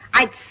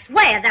 I'd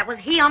swear that was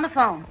he on the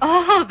phone.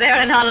 Oh,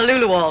 they're in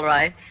Honolulu, all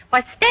right.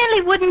 Why,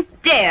 Stanley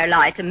wouldn't dare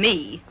lie to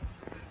me.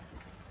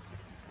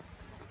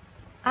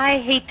 I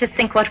hate to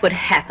think what would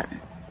happen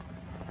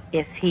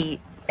if he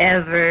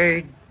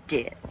ever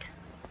did.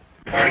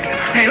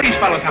 Hey, these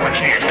fellows have a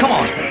chance. Come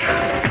on.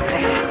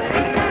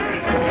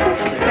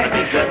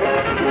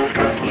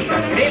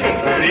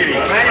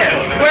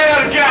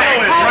 Well, Jack,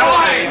 how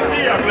are you?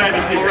 I'm glad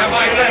to see you.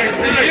 Rabbi, glad to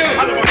see you.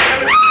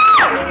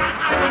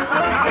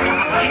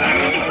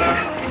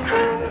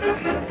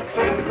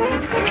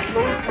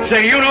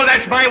 Say, you know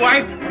that's my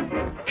wife?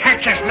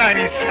 Texas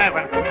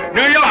 97.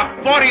 New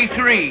York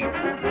 43. New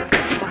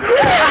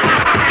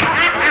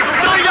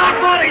York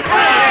 43.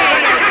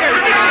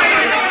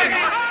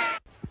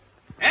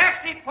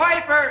 Extra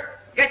paper!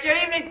 Get your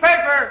evening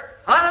paper!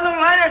 Honolulu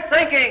liner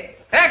sinking!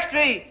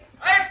 Extra!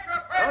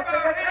 Extra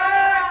paper!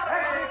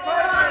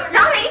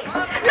 Lottie!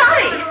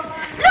 Lottie!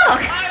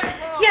 Look!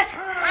 Yes,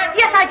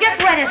 I just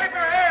read it.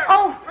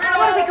 Oh, what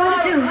are we going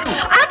to do?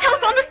 I'll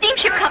telephone the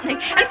steamship company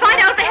and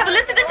find out if they have a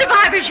list of the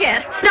survivors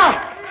yet. No,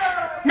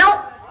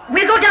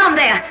 we'll go down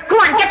there.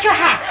 Go on, get your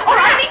hat. All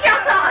right, meet you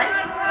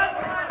outside.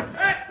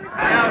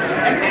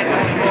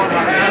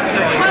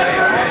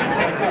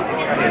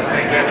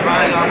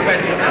 Trying our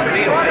best to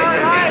reveal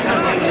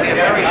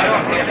very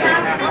shortly. I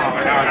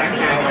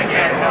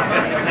can't help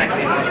it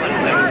exactly how soon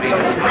they will be.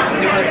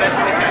 Doing the best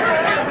we can.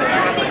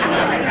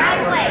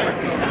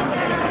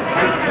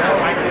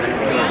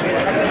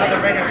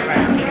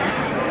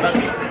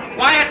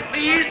 Quiet,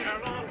 please.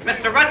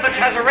 Mr. Rutledge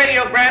has a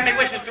radiogram he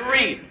wishes to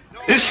read.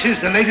 This is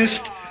the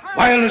latest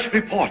wireless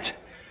report.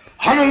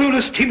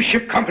 Honolulu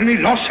Steamship Company,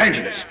 Los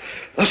Angeles.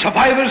 The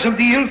survivors of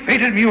the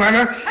ill-fated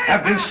Moana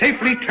have been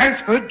safely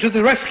transferred to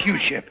the rescue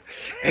ship.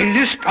 A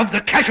list of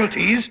the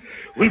casualties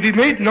will be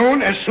made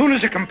known as soon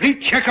as a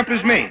complete checkup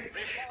is made.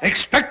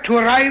 Expect to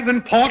arrive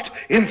in port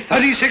in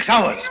 36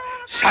 hours.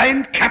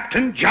 Signed,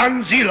 Captain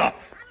John Zeloff.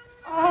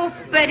 Oh,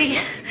 Betty,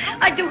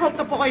 I do hope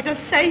the boys are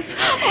safe.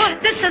 Oh,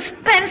 this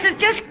suspense is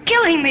just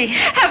killing me.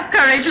 Have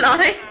courage,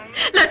 Lottie.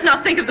 Let's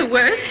not think of the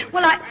worst.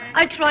 Well,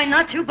 I try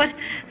not to, but,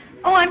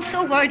 oh, I'm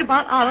so worried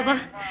about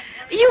Oliver.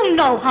 You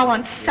know how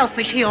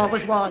unselfish he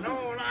always was.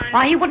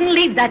 Why, he wouldn't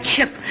leave that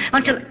ship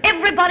until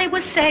everybody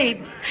was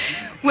saved.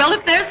 Well,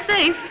 if they're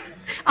safe,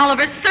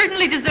 Oliver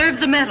certainly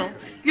deserves a medal.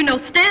 You know,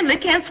 Stanley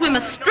can't swim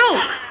a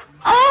stroke.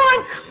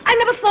 Oh, I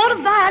never thought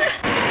of that.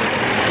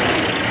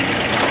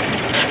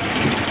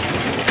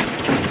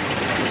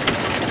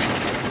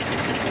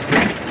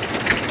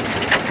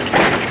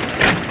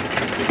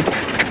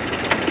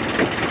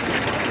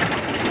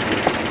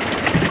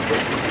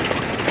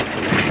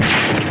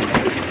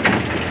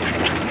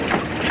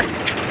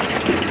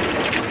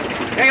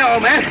 Hey,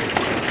 old man.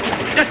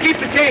 Just keep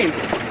the chain.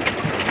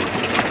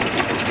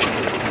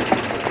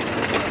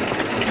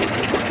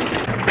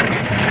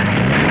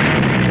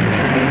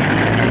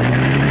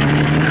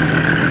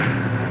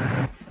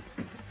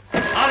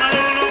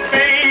 Honolulu,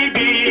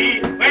 baby,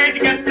 where'd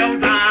you get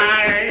those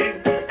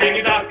eyes? And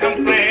your dark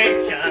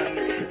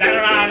complexion, that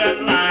right of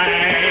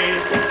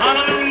lies.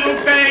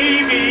 Honolulu,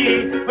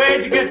 baby,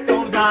 where'd you get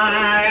those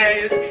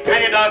eyes?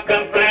 And your dark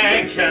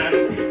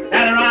complexion,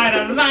 that right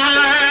of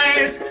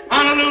lies.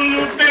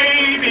 Honolulu,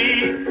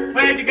 baby,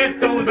 where'd you get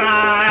those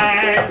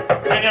eyes?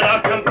 And your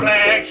dark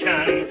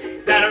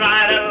complexion, that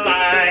right of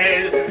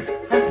lies.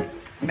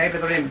 Maybe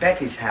they're in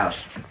Betty's house.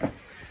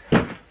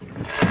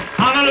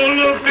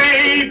 Honolulu,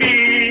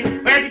 baby,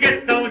 where'd you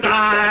get those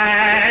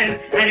eyes?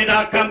 And your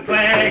dark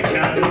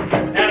complexion,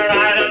 that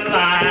right of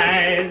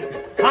lies.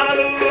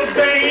 Honolulu,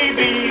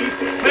 baby,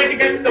 where'd you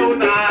get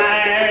those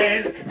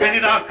eyes? And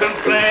your dark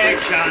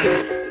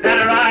complexion,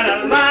 that right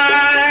of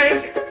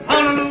lies.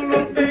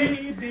 Honolulu,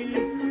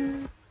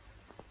 baby.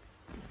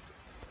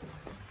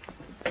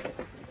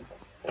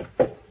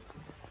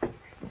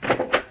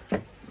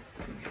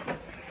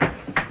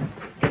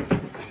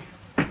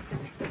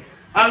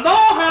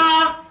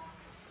 Aloha!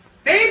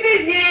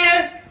 Baby's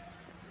here!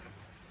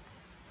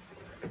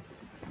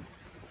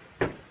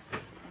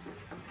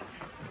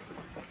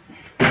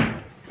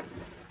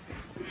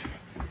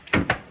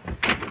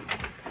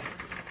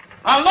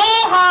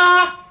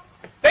 Aloha!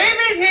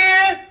 Baby's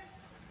here!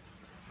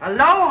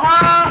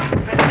 Aloha!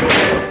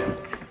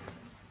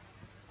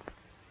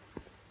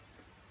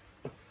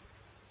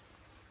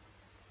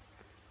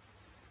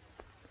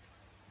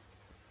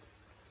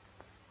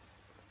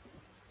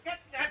 Get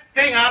that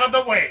thing out of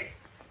the way.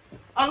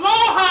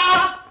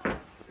 Aloha!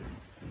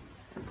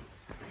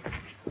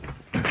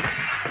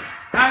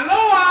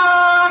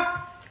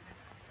 Aloha!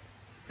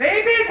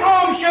 Baby's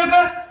home,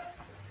 sugar.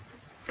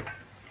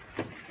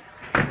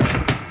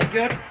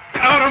 Get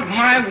out of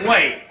my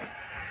way.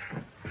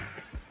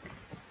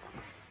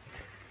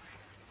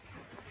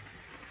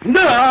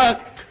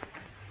 Look.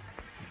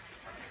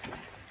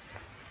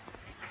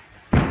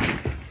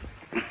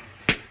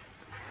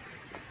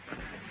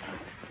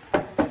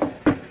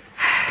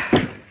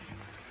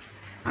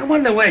 I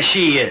wonder where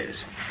she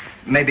is.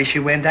 Maybe she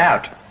went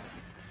out.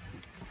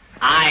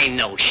 I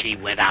know she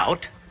went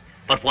out.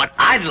 But what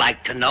I'd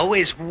like to know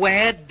is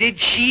where did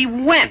she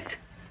went?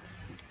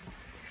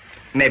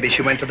 Maybe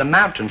she went to the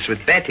mountains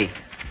with Betty.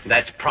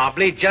 That's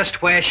probably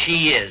just where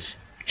she is.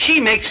 She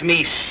makes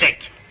me sick.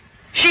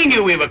 She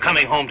knew we were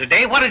coming home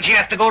today. What did she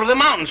have to go to the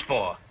mountains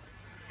for?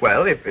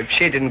 Well, if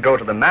she didn't go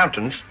to the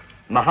mountains,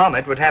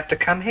 Muhammad would have to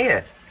come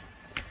here.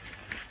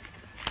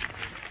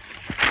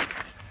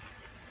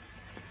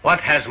 What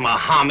has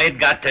Muhammad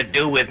got to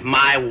do with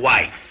my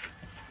wife?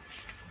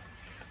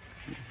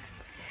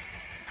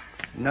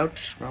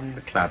 Notes from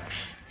the clubs.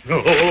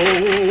 Oh.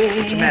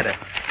 What's the matter?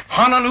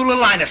 Honolulu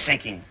liner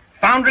sinking.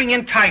 Foundering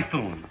in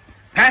typhoon.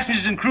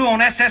 Passengers and crew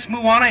on SS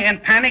Moana in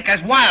panic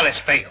as wireless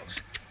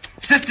fails.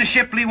 Sister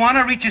ship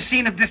Liwana reaches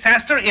scene of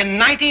disaster in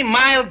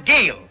 90-mile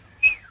gale.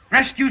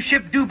 Rescue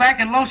ship due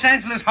back in Los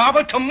Angeles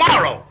Harbor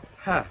tomorrow.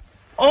 Huh.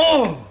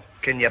 Oh!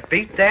 Can you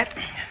beat that?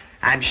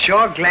 I'm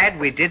sure glad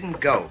we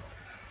didn't go.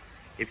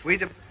 If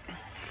we'd have...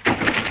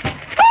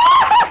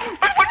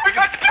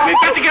 We've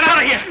got to get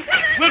out of here.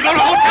 We'll go to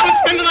a hotel and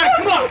spend the night.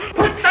 Come on.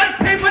 Put that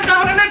paper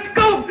down and let's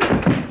go.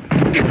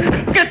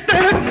 Get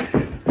there.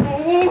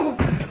 Oh.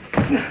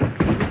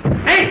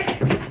 Hey,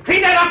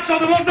 clean that up so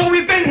they won't know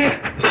we've been here.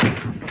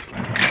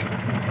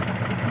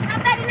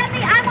 Now, Betty, let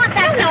me. I want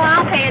that. No,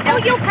 I'll pay it. No,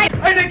 you pay.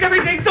 I think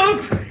everything's so.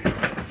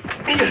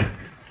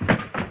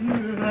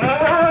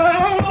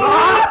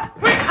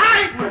 Quick,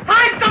 hide!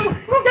 Hide some.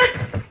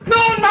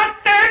 No, not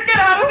there. Get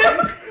out of there.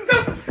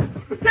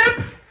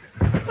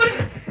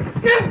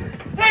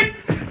 Hey,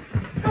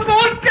 come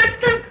on,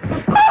 get them.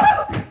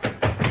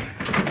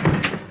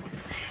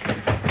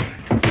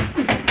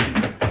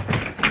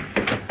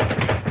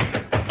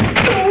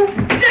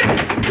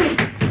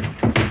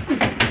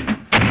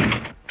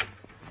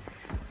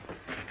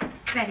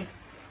 Betty,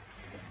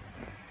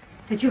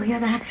 did you hear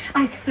that?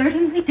 I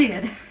certainly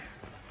did.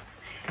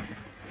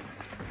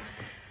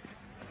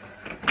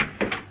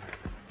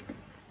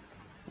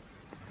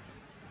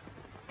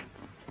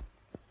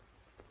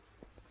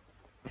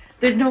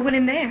 There's no one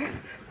in there.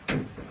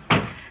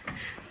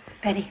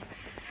 Betty,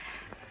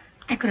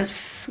 I could have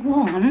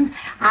sworn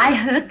I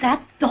heard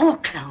that door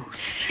close.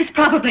 It's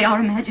probably our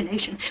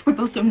imagination. We're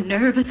both so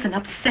nervous and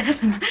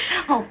upset. And...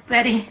 Oh,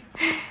 Betty,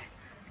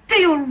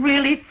 do you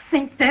really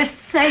think they're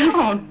safe?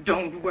 Oh,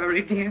 don't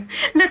worry, dear.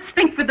 Let's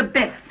think for the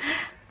best.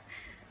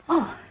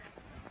 Oh.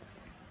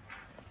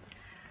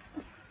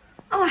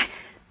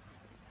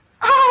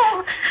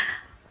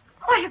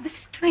 I have the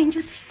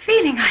strangest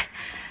feeling.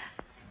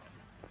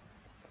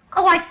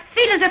 I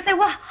feel as if they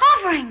were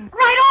hovering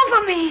right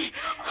over me.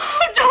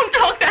 Oh, don't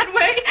talk that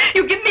way.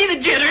 You give me the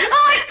jitters.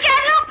 Oh, I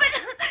can't help it.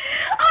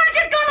 Oh, I'm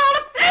just going all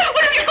up.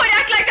 Well, if you're going to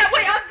act like that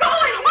way, I'm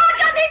going. Oh,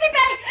 don't leave me,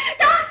 Betty.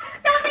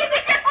 Don't leave me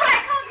just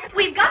right.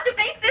 We've got to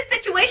face this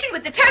situation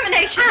with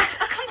determination.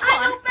 Come on.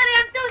 I know, Betty.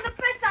 I'm doing the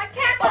best I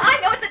can. Well, I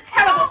know it's a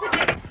terrible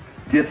position.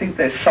 Do you think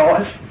they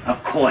saw us?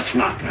 Of course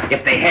not.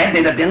 If they had,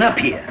 they'd have been up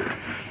here.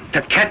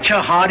 To catch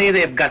a Hardy,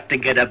 they've got to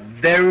get up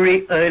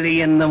very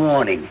early in the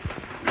morning.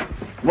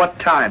 What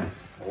time?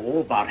 Oh,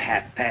 about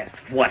 1:30.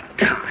 What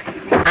time?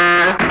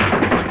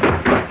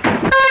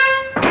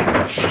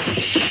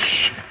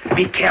 Shh.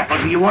 Be careful.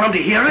 Do you want them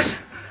to hear us?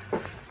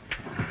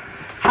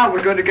 How are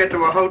we going to get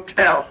to a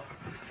hotel?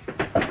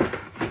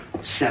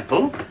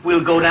 Simple. We'll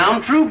go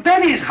down through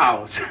Betty's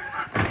house.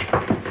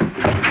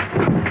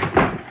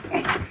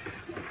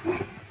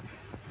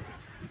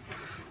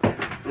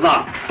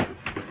 Locked.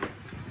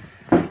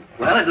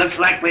 Well, it looks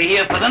like we're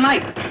here for the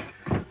night.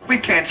 We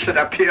can't sit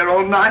up here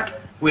all night.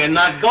 We're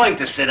not going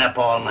to sit up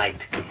all night.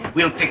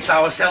 We'll fix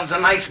ourselves a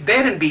nice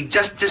bed and be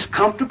just as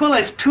comfortable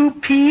as 2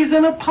 peas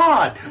in a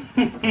pod.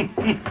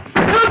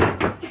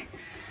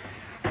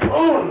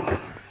 Oh.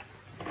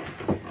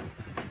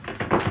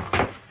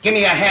 Give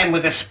me a hand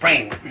with the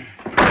spring.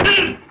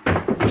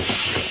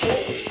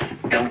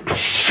 Don't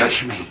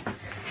shush me.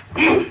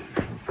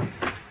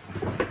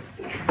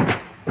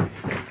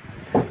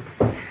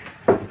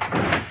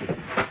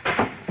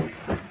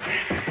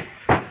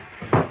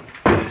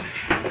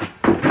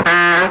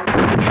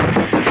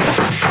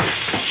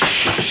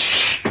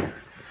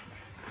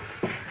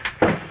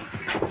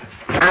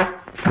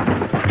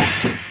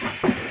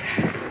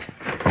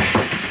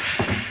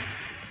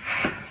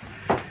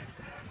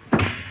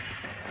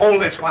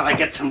 Hold this while I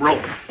get some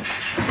rope.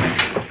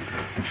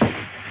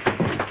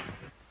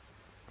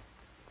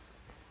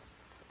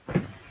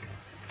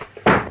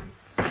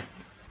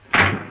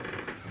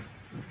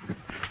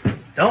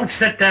 Don't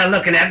sit there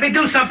looking at me.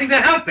 Do something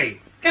to help me.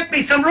 Get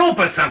me some rope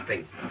or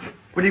something.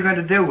 What are you going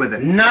to do with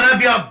it? None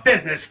of your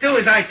business. Do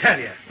as I tell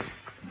you.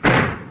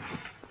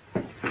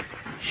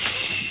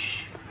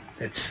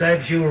 It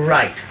serves you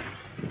right.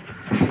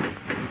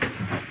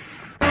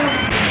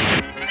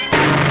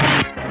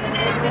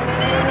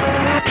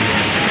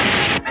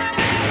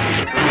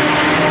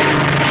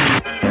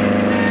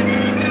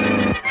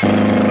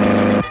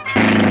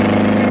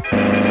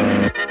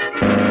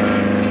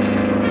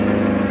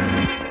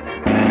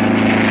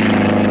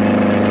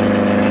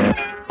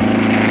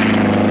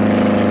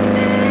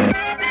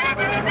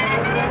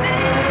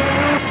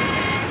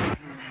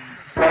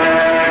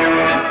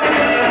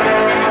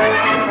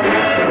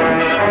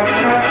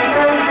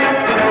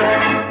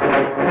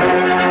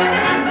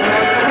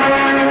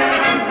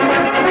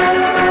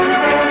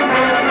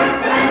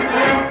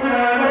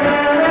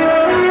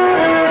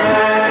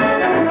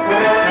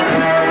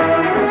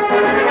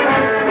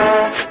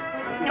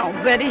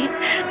 Betty.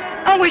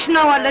 I wish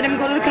now I'd let him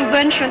go to the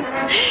convention.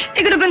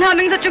 He could have been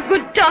having such a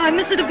good time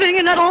instead of being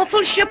in that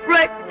awful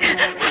shipwreck.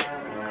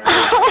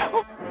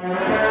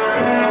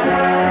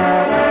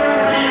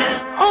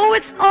 Oh,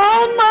 it's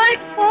all my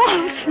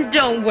fault.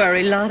 Don't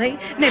worry, Lottie.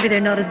 Maybe they're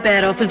not as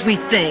bad off as we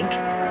think.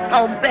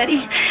 Oh,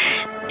 Betty,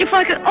 if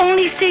I could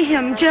only see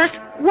him just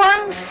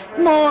once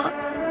more.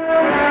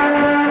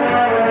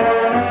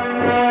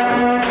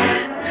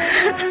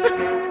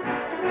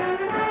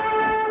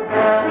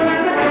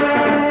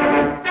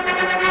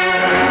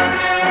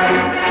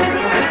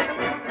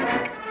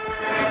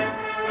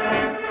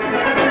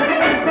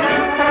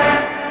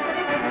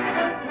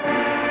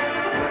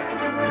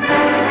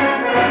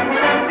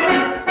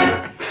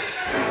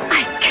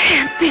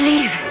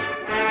 Believe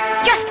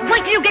it. Just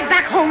wait till you get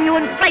back home, you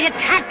inflated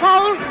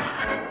tadpole.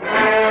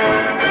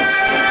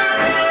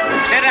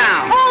 Sit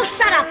down. Oh,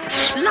 shut up.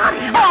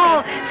 Lottie.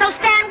 Oh, so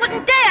Stan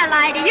wouldn't dare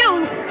lie to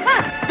you.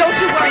 Huh. Don't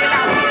you worry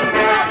about it.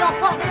 All your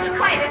fault is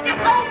quiet.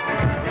 Oh.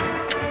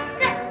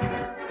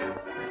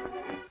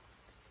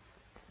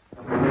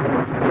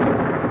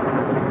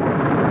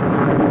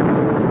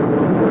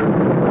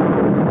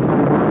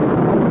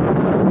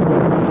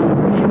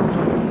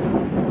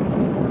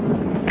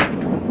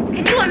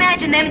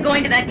 Imagine them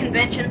going to that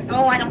convention.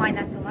 Oh, I don't mind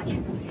that so much.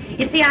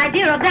 It's the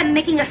idea of them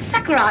making a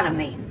sucker out of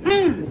me.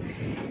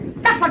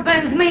 That's what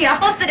burns me up.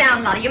 Oh, sit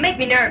down, Lottie. You make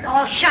me nervous.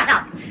 Oh, shut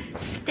up.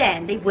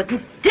 Stanley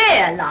wouldn't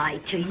dare lie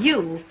to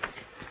you.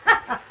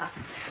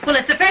 Well,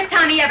 it's the first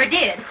time he ever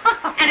did.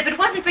 And if it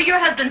wasn't for your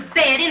husband's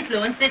bad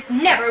influence, this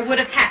never would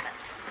have happened.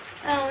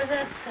 Oh, is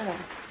that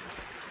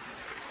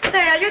so?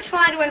 Say, are you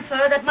trying to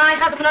infer that my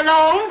husband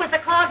alone was the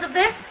cause of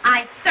this?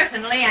 I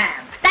certainly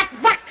am. That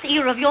wax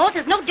ear of yours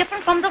is no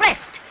different from the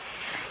rest.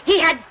 He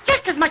had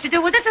just as much to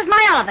do with this as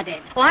my Oliver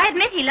did. Well, I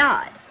admit he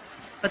lied.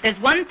 But there's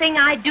one thing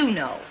I do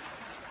know.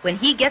 When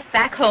he gets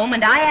back home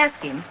and I ask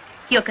him,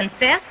 he'll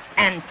confess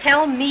and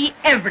tell me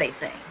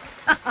everything.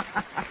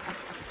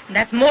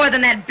 That's more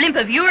than that blimp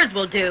of yours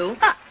will do.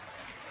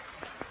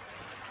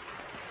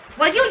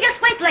 Well, you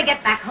just wait till I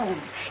get back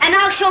home, and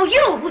I'll show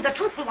you who the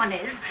truthful one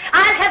is.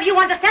 I'll have you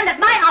understand that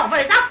my Oliver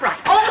is upright.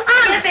 Oh,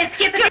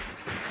 skip it.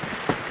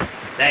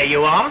 There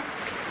you are.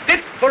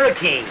 Fit for a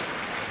king.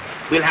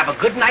 We'll have a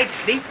good night's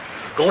sleep,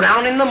 go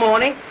down in the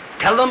morning,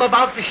 tell them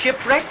about the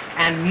shipwreck,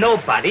 and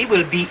nobody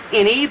will be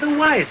any the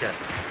wiser.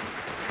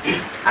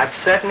 I've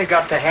certainly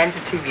got to hand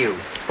it to you.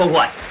 For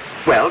what?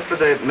 Well, for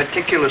the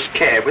meticulous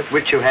care with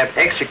which you have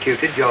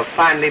executed your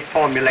finely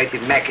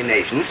formulated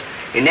machinations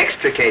in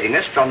extricating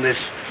us from this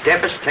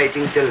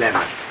devastating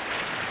dilemma.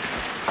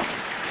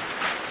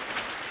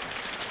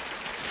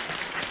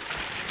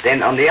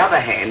 Then, on the other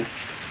hand...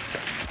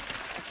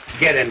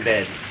 Get in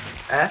bed.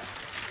 Huh?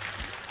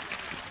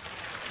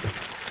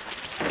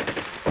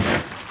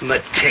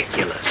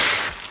 Meticulous.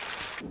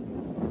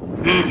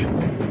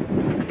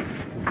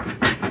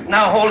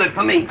 Now hold it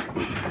for me.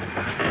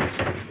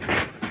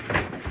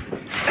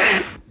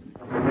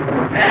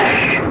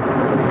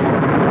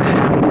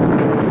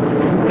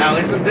 Now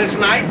isn't this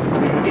nice?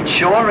 It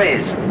sure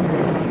is.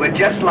 We're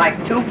just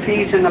like two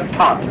peas in a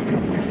pot.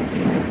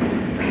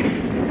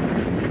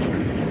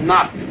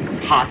 Not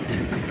hot.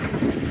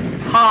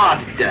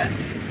 Harder.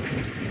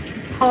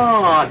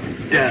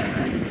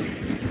 Harder.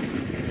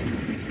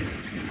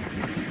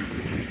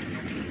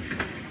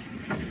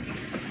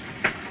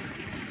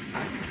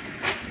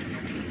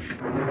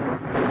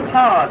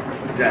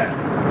 Harder.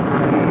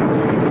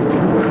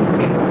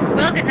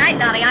 Well, good night,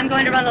 Lottie. I'm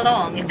going to run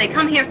along. If they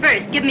come here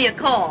first, give me a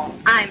call.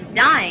 I'm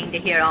dying to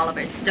hear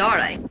Oliver's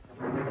story.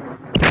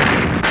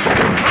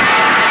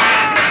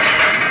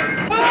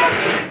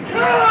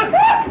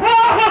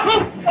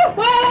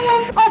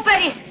 Oh,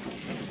 Betty,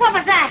 what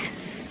was that?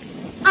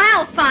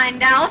 I'll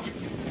find out.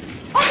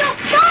 Oh, no,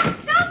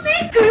 stop me!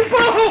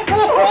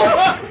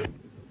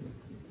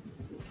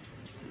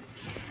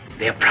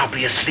 They're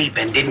probably asleep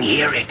and didn't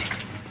hear it.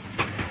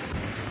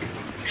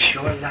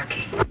 Sure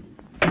lucky.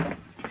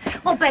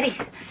 Oh, Betty,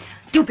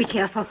 do be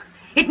careful.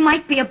 It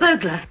might be a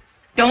burglar.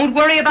 Don't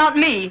worry about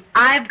me.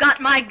 I've got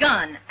my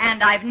gun,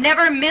 and I've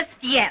never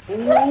missed yet.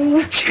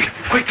 Oh,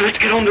 quick, let's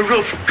get on the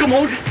roof. Come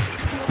on.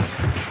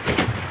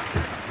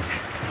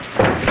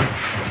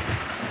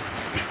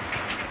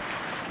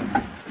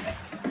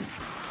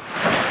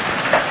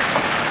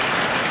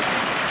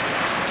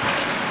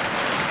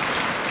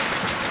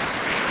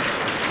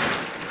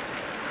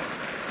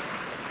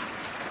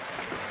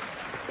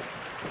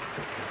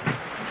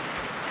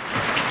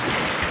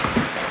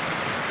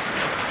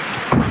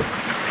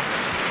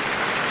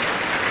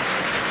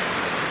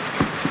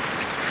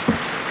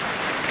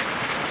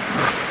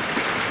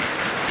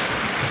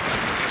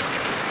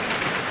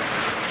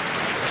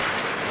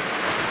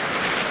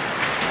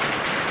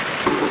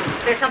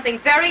 There's something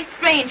very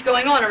strange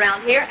going on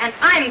around here, and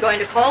I'm going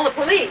to call the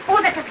police.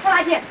 Oh, that's a good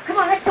idea. Come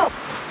on, let's go.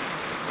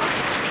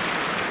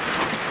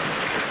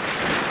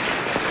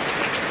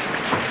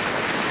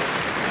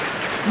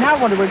 Now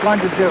what are we going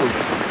to do?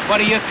 What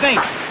do you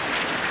think?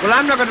 Well,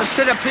 I'm not going to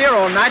sit up here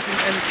all night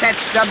and catch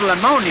double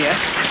ammonia.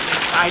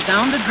 Slide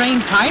down the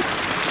drain pipe,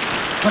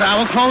 put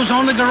our clothes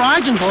on the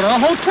garage and go to a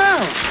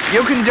hotel.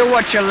 You can do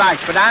what you like,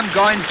 but I'm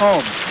going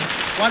home.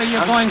 What are you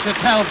going to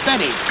tell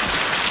Betty?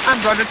 I'm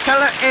going to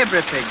tell her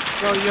everything.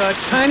 So you're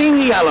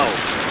turning yellow.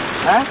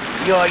 Huh?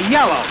 You're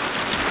yellow.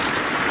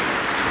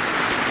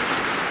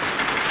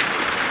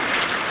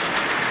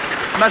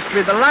 Must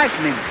be the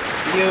lightning.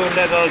 You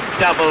little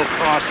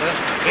double-crosser.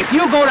 If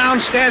you go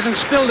downstairs and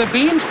spill the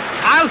beans,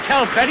 I'll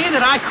tell Betty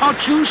that I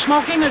caught you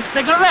smoking a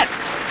cigarette.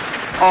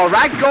 All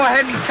right, go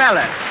ahead and tell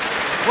her.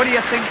 What do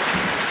you think?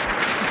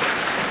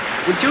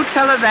 Would you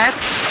tell her that?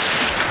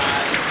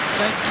 I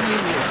certainly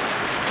would.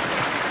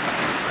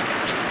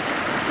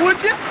 Would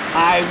you?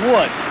 I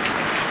would.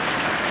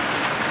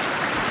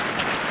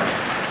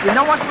 You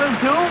know what we'll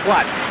do?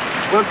 What?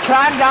 We'll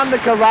climb down the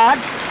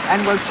garage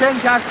and we'll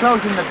change our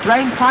clothes in the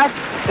drain pipe.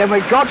 Then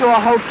we'll go to a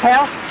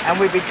hotel and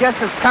we'll be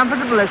just as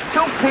comfortable as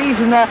 2 peas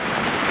in a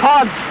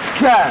pod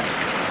jar.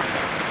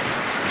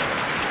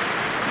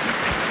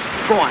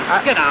 Go on,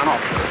 get on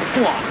off.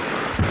 Go on.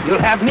 You'll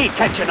have me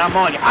catching them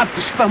on you. I'll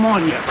spam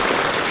on you.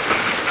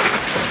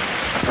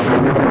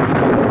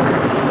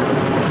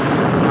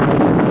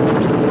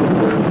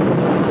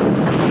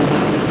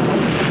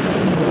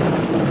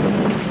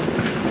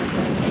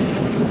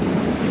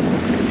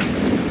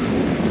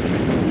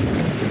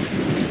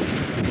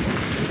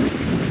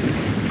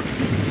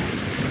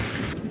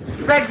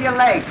 Spread your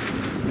legs.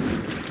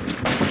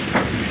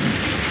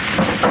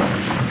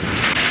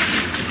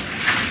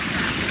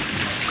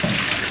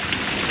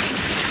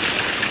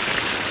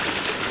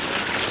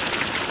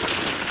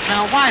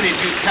 Now, why did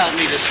you tell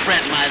me to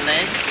spread my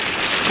legs?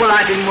 Well,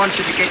 I didn't want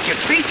you to get your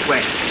feet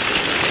wet.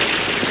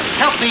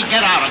 Help me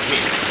get out of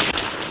here.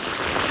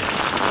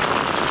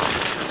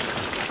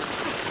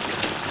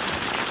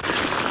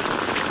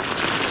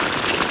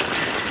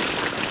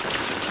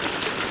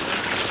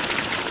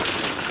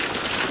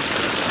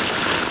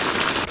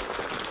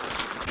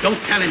 Don't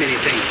tell him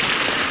anything.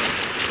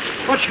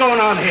 What's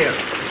going on here?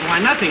 Why,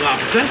 nothing,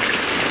 officer.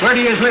 Where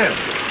do you live?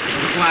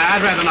 Why,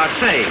 I'd rather not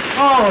say.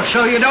 Oh,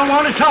 so you don't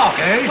want to talk,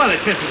 eh? Well, it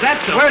isn't that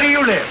so. Where do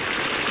you live?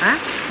 Huh?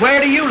 Where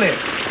do you live?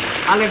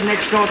 I live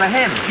next door to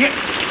him. Yeah.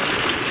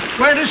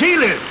 Where does he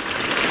live?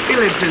 He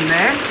lives in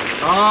there.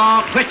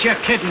 Oh, quit your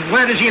kidding.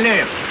 Where does he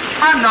live?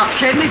 I'm not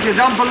kidding. If you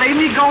don't believe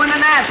me, go in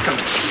and ask him.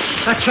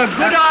 That's a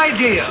good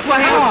idea.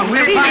 Well, Come on,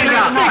 we'll find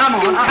out. Come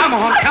on, come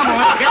on, come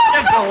on. Get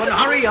them going.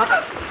 Hurry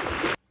up.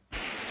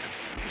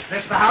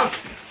 This the house?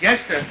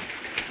 Yes, sir.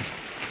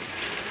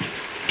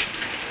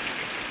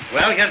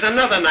 Well, here's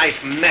another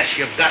nice mess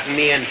you've gotten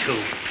me into.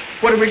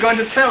 What are we going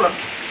to tell him?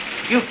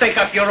 You think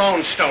up your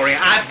own story.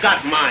 I've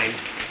got mine.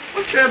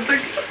 What's your big...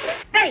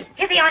 Betty,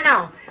 is he on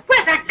now?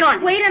 Where's that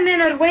gun? Wait a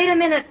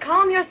minute.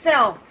 Calm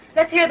yourself.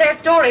 Let's hear their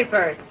story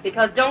first,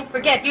 because don't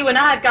forget, you and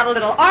I have got a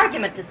little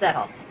argument to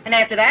settle. And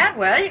after that,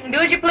 well, you can do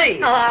as you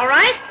please. All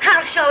right,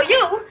 I'll show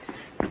you.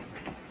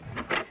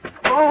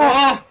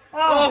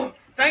 Oh,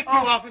 thank you,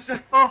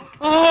 officer. Oh,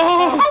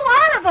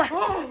 Oliver!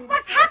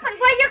 What's happened?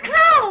 Where are your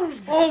clothes?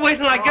 Oh, wait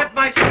till I get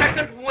my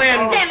second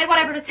wind. Stanley,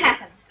 whatever has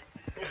happened.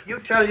 You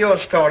tell your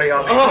story,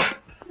 Oliver.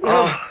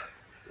 On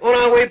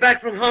our way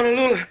back from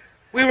Honolulu,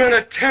 we were in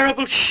a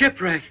terrible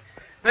shipwreck.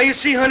 Now, you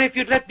see, honey, if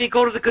you'd let me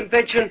go to the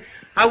convention,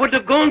 I wouldn't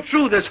have gone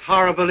through this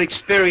horrible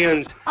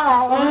experience.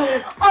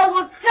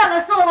 Well, tell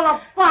us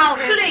all about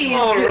it. Please.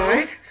 All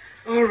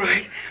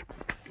right.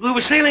 We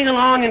were sailing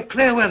along in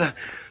clear weather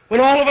when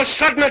all of a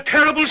sudden a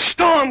terrible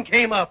storm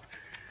came up.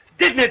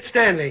 Didn't it,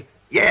 Stanley?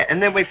 Yeah,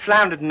 and then we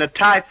floundered in a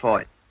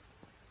typhoid.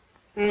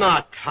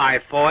 Not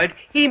typhoid.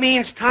 He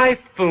means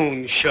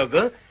typhoon,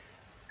 sugar.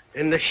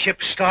 Then the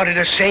ship started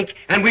to sink,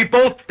 and we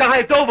both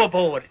dived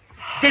overboard.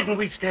 Didn't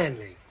we,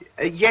 Stanley?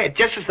 Yeah,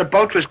 just as the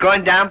boat was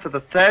going down for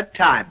the 3rd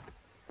time.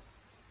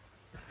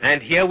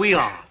 And here we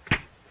are.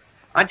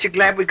 Aren't you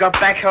glad we got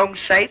back home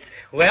safe?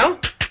 Well,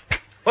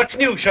 what's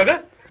new,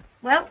 sugar?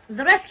 Well,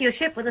 the rescue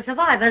ship with the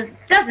survivors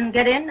doesn't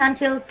get in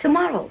until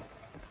tomorrow.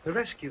 The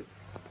rescue.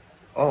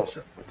 Oh,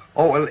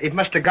 well, it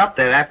must have got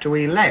there after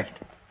we left.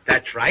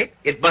 That's right.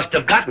 It must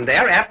have gotten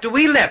there after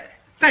we left.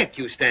 Thank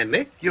you,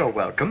 Stanley. You're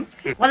welcome.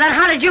 Well, then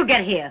how did you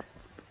get here?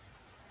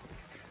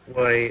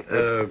 Why,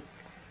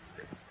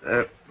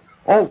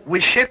 we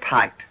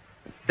ship-hiked.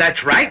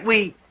 that's right.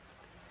 We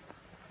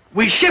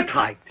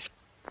ship-hiked.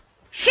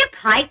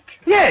 Ship-hiked?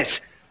 Yes,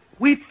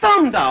 we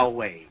thumbed our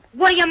way.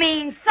 What do you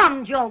mean,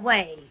 thumbed your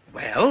way?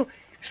 Well,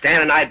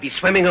 Stan and I'd be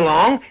swimming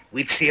along.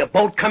 We'd see a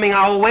boat coming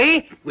our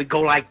way. We'd go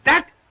like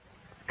that,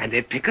 and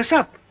they'd pick us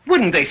up.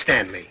 Wouldn't they,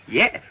 Stanley?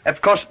 Yeah,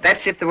 of course,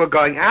 that's if they were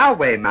going our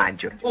way,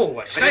 mind you. Oh,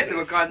 But if they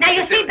were going... Now,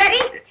 you see, Betty,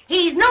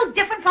 he's no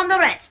different from the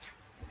rest.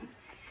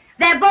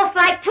 They're both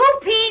like 2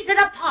 peas in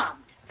a pod.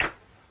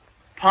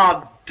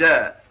 Pod.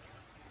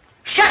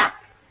 Shut up.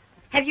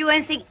 Have you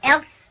anything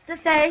else to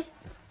say?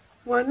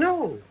 Why,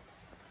 no.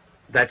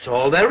 That's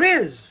all there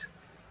is.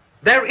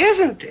 There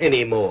isn't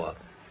any more.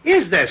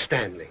 Is there,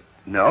 Stanley?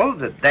 No,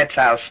 that's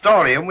our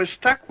story, and we're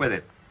stuck with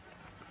it.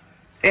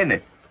 Ain't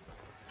it?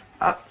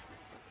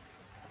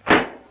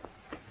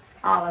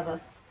 Oliver.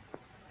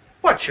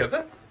 What,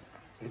 sugar?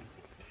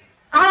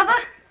 Oliver,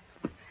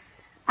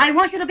 I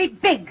want you to be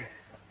big.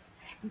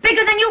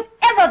 Bigger than you've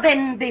ever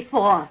been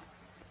before.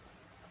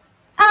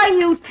 Are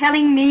you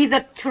telling me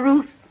the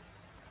truth?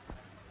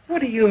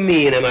 What do you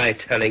mean, am I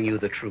telling you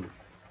the truth?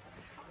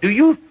 Do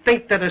you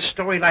think that a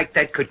story like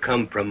that could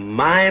come from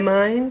my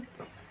mind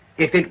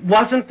if it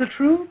wasn't the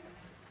truth?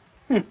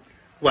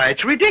 Why,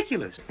 it's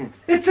ridiculous.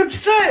 It's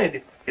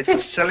absurd. It's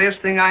the silliest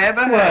thing I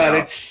ever heard Well,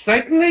 of. it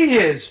certainly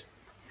is.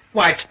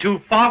 Why, it's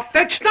too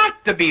far-fetched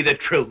not to be the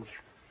truth.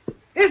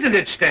 Isn't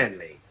it,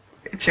 Stanley?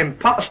 It's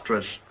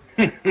imposterous.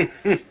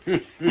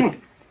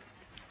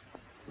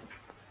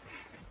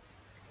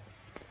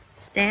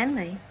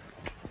 Stanley.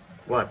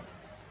 What?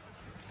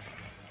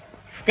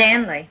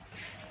 Stanley.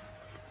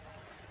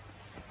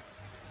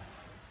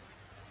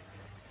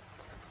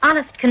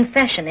 Honest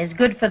confession is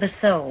good for the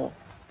soul.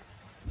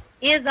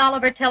 Is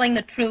Oliver telling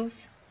the truth?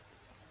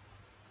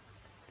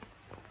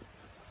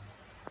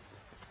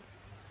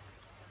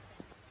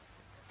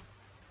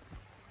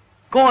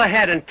 Go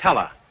ahead and tell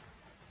her.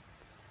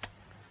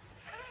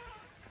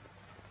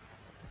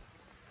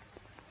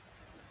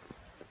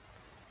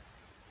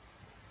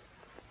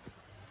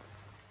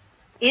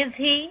 Is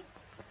he?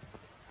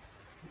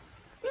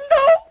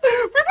 No, we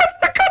went to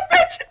the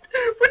convention.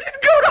 We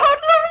didn't go to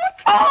Honolulu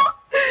at all.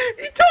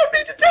 He told me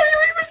to tell you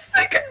he was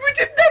sick and we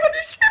didn't have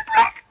any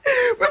shipwreck.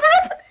 We were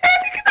up in the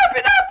attic and up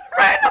and up and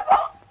ran up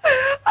on.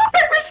 I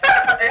think we sat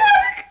up in the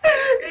attic.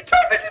 He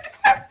told me to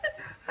tell you.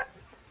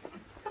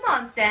 Come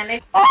on, Stanley.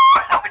 Oh,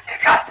 no, but you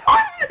got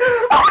on.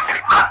 Oh, you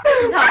got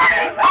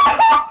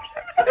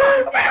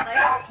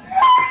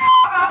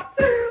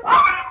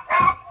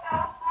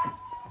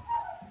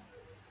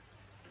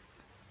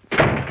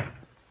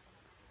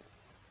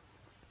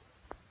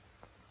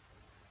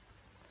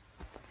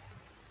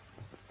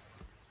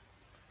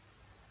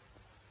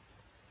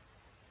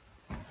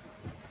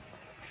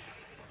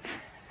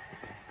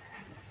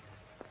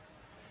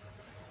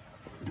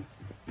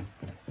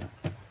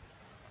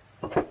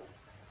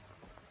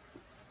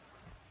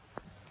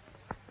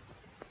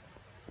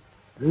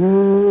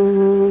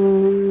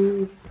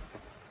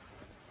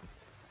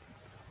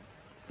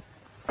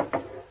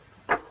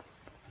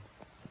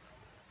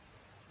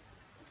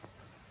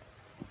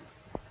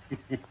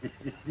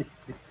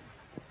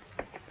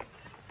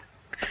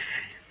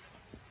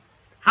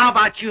How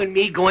about you and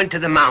me going to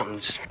the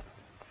mountains?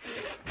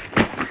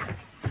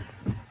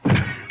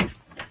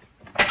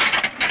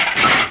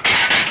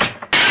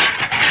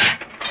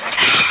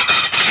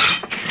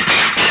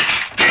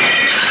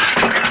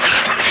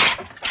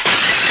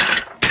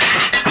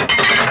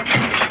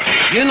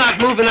 You're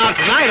not moving out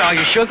tonight, are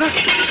you, sugar?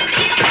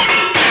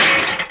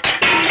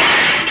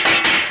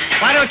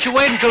 Why don't you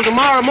wait until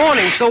tomorrow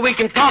morning so we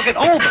can talk it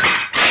over?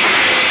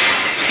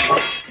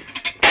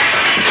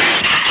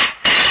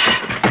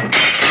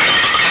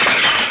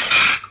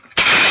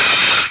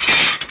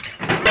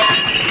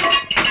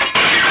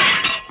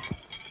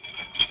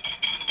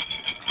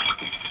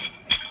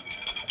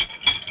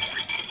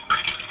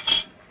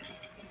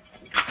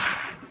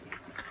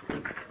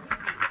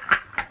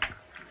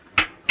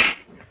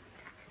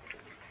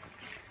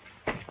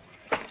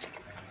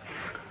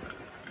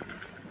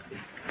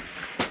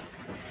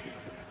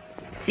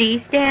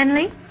 See,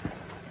 Stanley?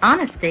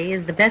 Honesty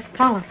is the best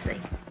policy.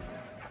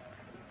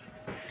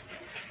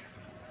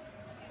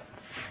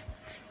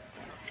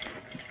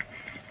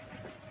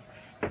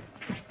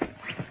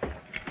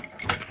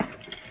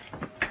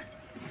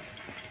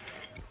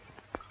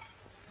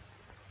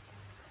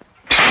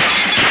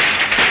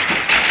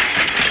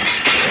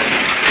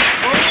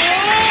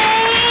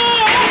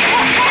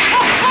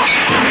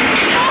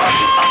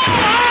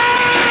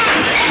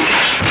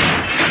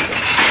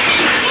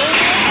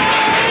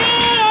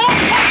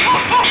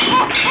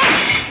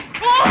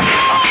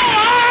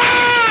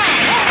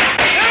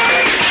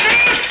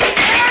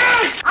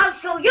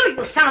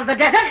 Of the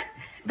desert.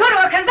 Go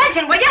to a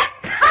convention, will you?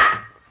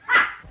 Ha!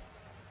 Ha!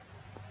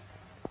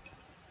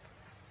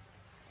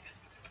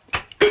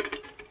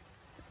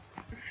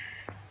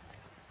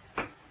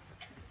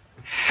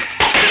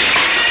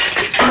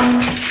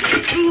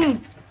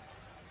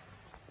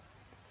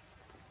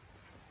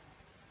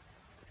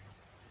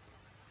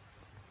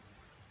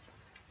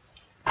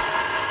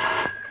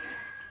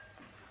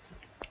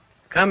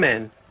 Come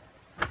in.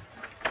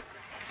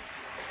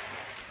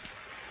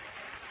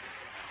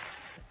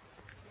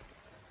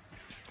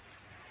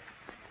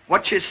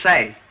 What'd she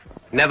say?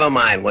 Never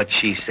mind what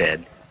she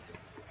said.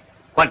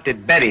 What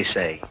did Betty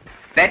say?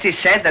 Betty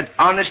said that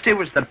honesty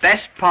was the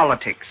best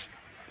politics.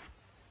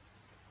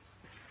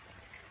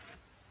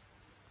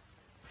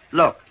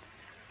 Look.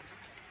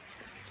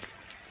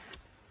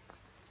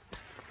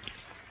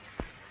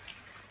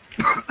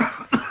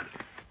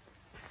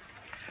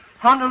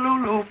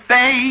 Honolulu,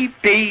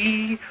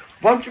 baby,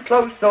 won't you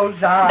close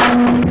those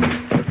eyes?